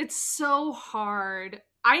like it's so hard.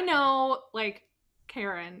 I know, like,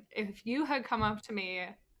 Karen, if you had come up to me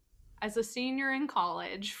as a senior in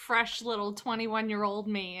college, fresh little 21-year-old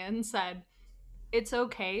me, and said, it's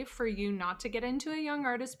okay for you not to get into a young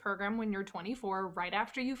artist program when you're 24, right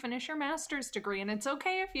after you finish your master's degree. And it's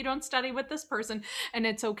okay if you don't study with this person. And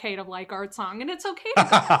it's okay to like art song. And it's okay to go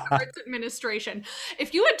to arts administration.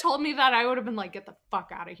 If you had told me that, I would have been like, get the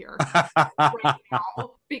fuck out of here right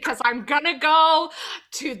now. Because I'm going to go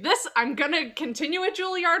to this. I'm going to continue at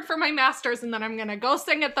Juilliard for my master's. And then I'm going to go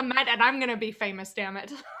sing at the Met. And I'm going to be famous, damn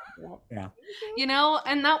it. Yeah. You know,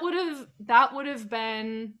 and that would have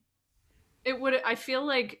been... I feel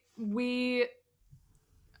like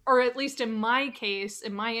or at least in my case,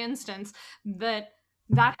 in my instance, that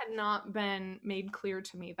had not been made clear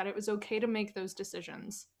to me, that it was okay to make those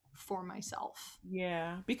decisions for myself.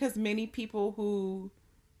 Yeah, because many people who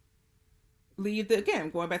leave the, again,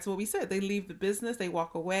 going back to what we said, they leave the business, they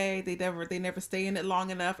walk away, they never stay in it long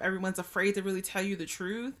enough. Everyone's afraid to really tell you the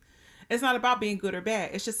truth. It's not about being good or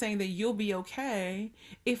bad. It's just saying that you'll be okay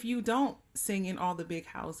if you don't sing in all the big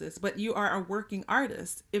houses, but you are a working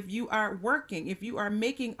artist. If you are working, if you are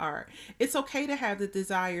making art, it's okay to have the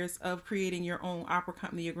desires of creating your own opera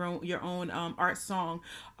company, your own art song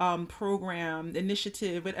program,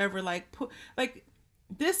 initiative, whatever. Like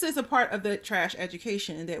this is a part of the trash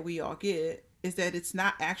education that we all get, is that it's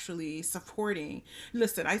not actually supporting.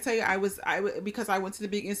 Listen, I tell you, because I went to the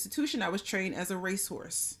big institution, I was trained as a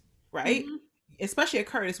racehorse, right? Mhm. Especially at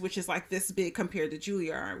Curtis, which is like this big compared to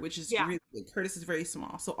Juilliard, which is Yeah. really big. Curtis is very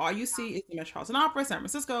small. So all you see is the Metropolitan Opera, San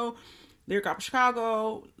Francisco, Lyric Opera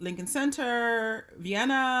Chicago, Lincoln Center,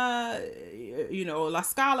 Vienna, La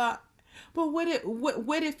Scala. But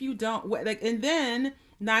what if you don't, like, and then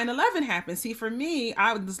 9/11 happened. See, for me,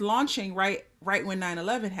 I was launching right when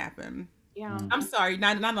 9/11 happened. Yeah. I'm sorry,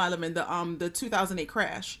 not 9/11, the 2008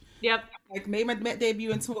 crash. Yep. Like made my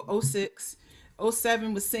debut until 06.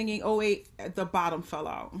 07 was singing. 08 the bottom fell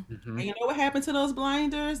out. Mhm. And you know what happened to those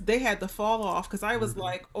blinders? They had to fall off because I was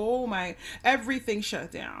like, oh my, everything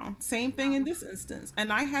shut down. Same thing in this instance.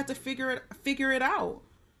 And I had to figure it out.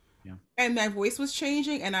 Yeah. And my voice was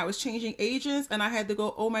changing and I was changing agents and I had to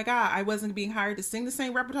go, oh my God, I wasn't being hired to sing the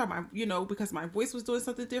same repertoire, because my voice was doing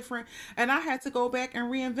something different. And I had to go back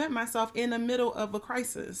and reinvent myself in the middle of a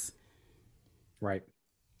crisis. Right.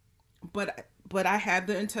 But I had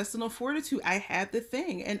the intestinal fortitude. I had the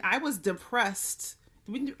thing, and I was depressed.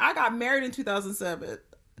 I got married in 2007.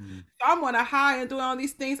 Mhm. So I'm on a high and doing all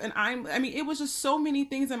these things, and it was just so many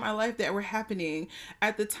things in my life that were happening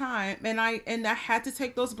at the time, and I had to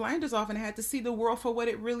take those blinders off, and I had to see the world for what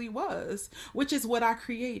it really was, which is what I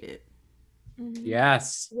created,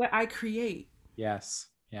 Yes. what I create. Yes.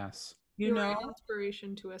 Yes. You're an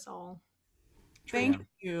inspiration to us all. Thank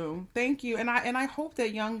you. And I hope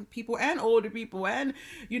that young people and older people and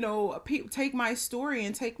take my story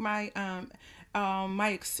and take my my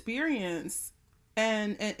experience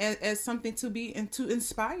and as something to be and to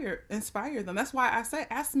inspire them. That's why I say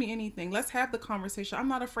ask me anything. Let's have the conversation. I'm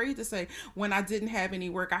not afraid to say when I didn't have any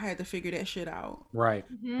work, I had to figure that shit out. Right.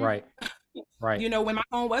 Mhm. Right. Right. When my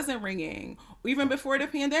phone wasn't ringing, even before the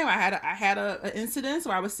pandemic, I had a incident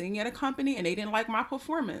where I was singing at a company and they didn't like my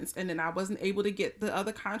performance, and then I wasn't able to get the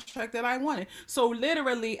other contract that I wanted. So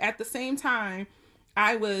literally at the same time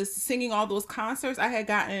I was singing all those concerts, I had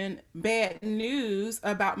gotten bad news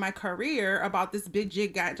about my career, about this big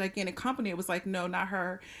gigantic company. It was like, no, not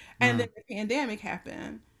her. And then the pandemic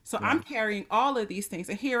happened. So I'm carrying all of these things,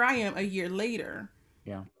 and here I am a year later.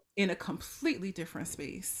 Yeah. In a completely different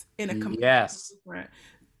space, in a completely different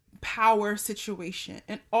power situation,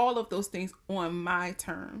 and all of those things on my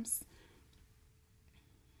terms.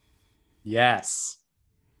 Yes.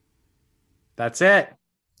 That's it.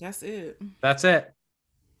 That's it. That's it.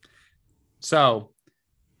 So,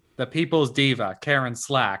 the People's Diva, Karen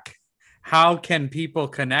Slack, how can people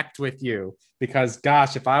connect with you? Because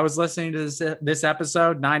gosh, if I was listening to this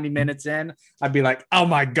episode 90 minutes in, I'd be like, oh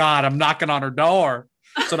my God, I'm knocking on her door.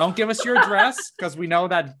 So don't give us your address because we know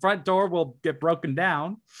that front door will get broken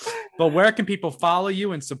down. But where can people follow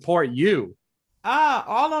you and support you?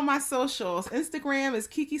 All on my socials. Instagram is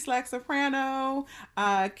Kiki Slack Soprano,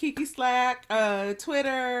 Kiki Slack,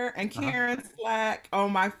 Twitter, and Karen Slack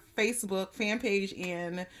on my Facebook fan page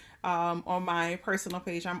and on my personal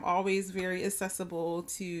page. I'm always very accessible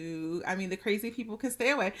to, the crazy people can stay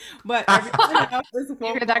away, but everyone else is You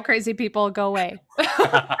hear that, crazy people? Go away.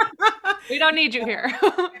 We don't need you here.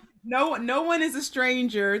 No one is a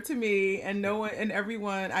stranger to me, and no one and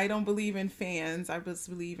everyone. I don't believe in fans. I just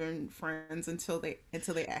believe in friends until they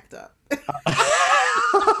act up.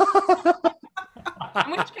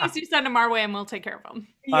 In which case, you send them our way, and we'll take care of them.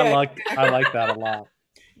 Yeah. I like that a lot.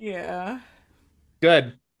 Yeah.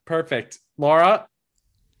 Good. Perfect. Laura,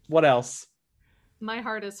 what else? My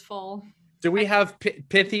heart is full. Do we have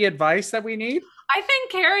pithy advice that we need? I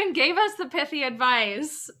think Karen gave us the pithy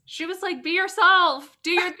advice. She was like, be yourself,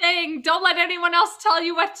 do your thing, don't let anyone else tell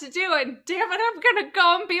you what to do. And damn it, I'm going to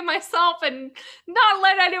go and be myself and not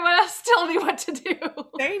let anyone else tell me what to do.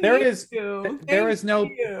 There is no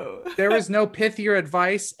pithier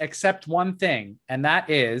advice except one thing, and that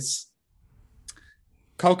is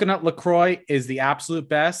coconut LaCroix is the absolute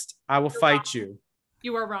best. I will fight you.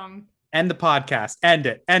 You are wrong. End the podcast. End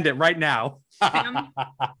it right now. Sam,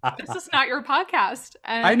 this is not your podcast.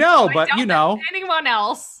 And I know, but anyone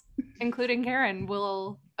else, including Karen,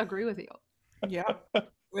 will agree with you. Yeah.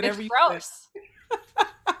 It's gross.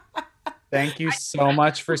 Thank you so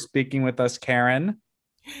much for speaking with us, Karen.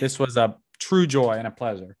 This was a true joy and a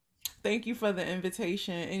pleasure. Thank you for the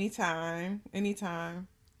invitation. Anytime. Anytime.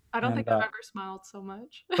 I don't And, think I've ever smiled so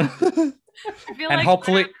much. I feel and like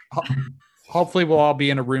hopefully we'll all be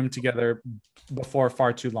in a room together before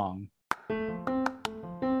far too long.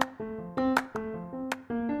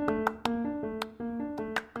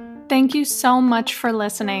 Thank you so much for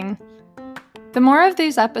listening. The more of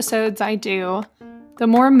these episodes I do, the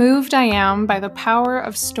more moved I am by the power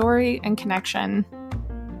of story and connection.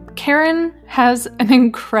 Karen has an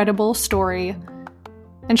incredible story,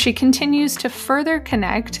 and she continues to further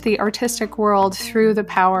connect the artistic world through the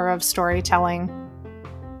power of storytelling.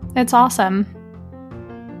 It's awesome.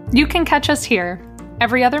 You can catch us here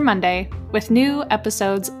every other Monday with new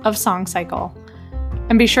episodes of Song Cycle.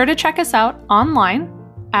 And be sure to check us out online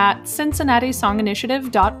at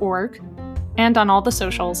CincinnatiSongInitiative.org and on all the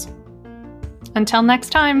socials. Until next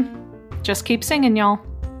time, just keep singing, y'all.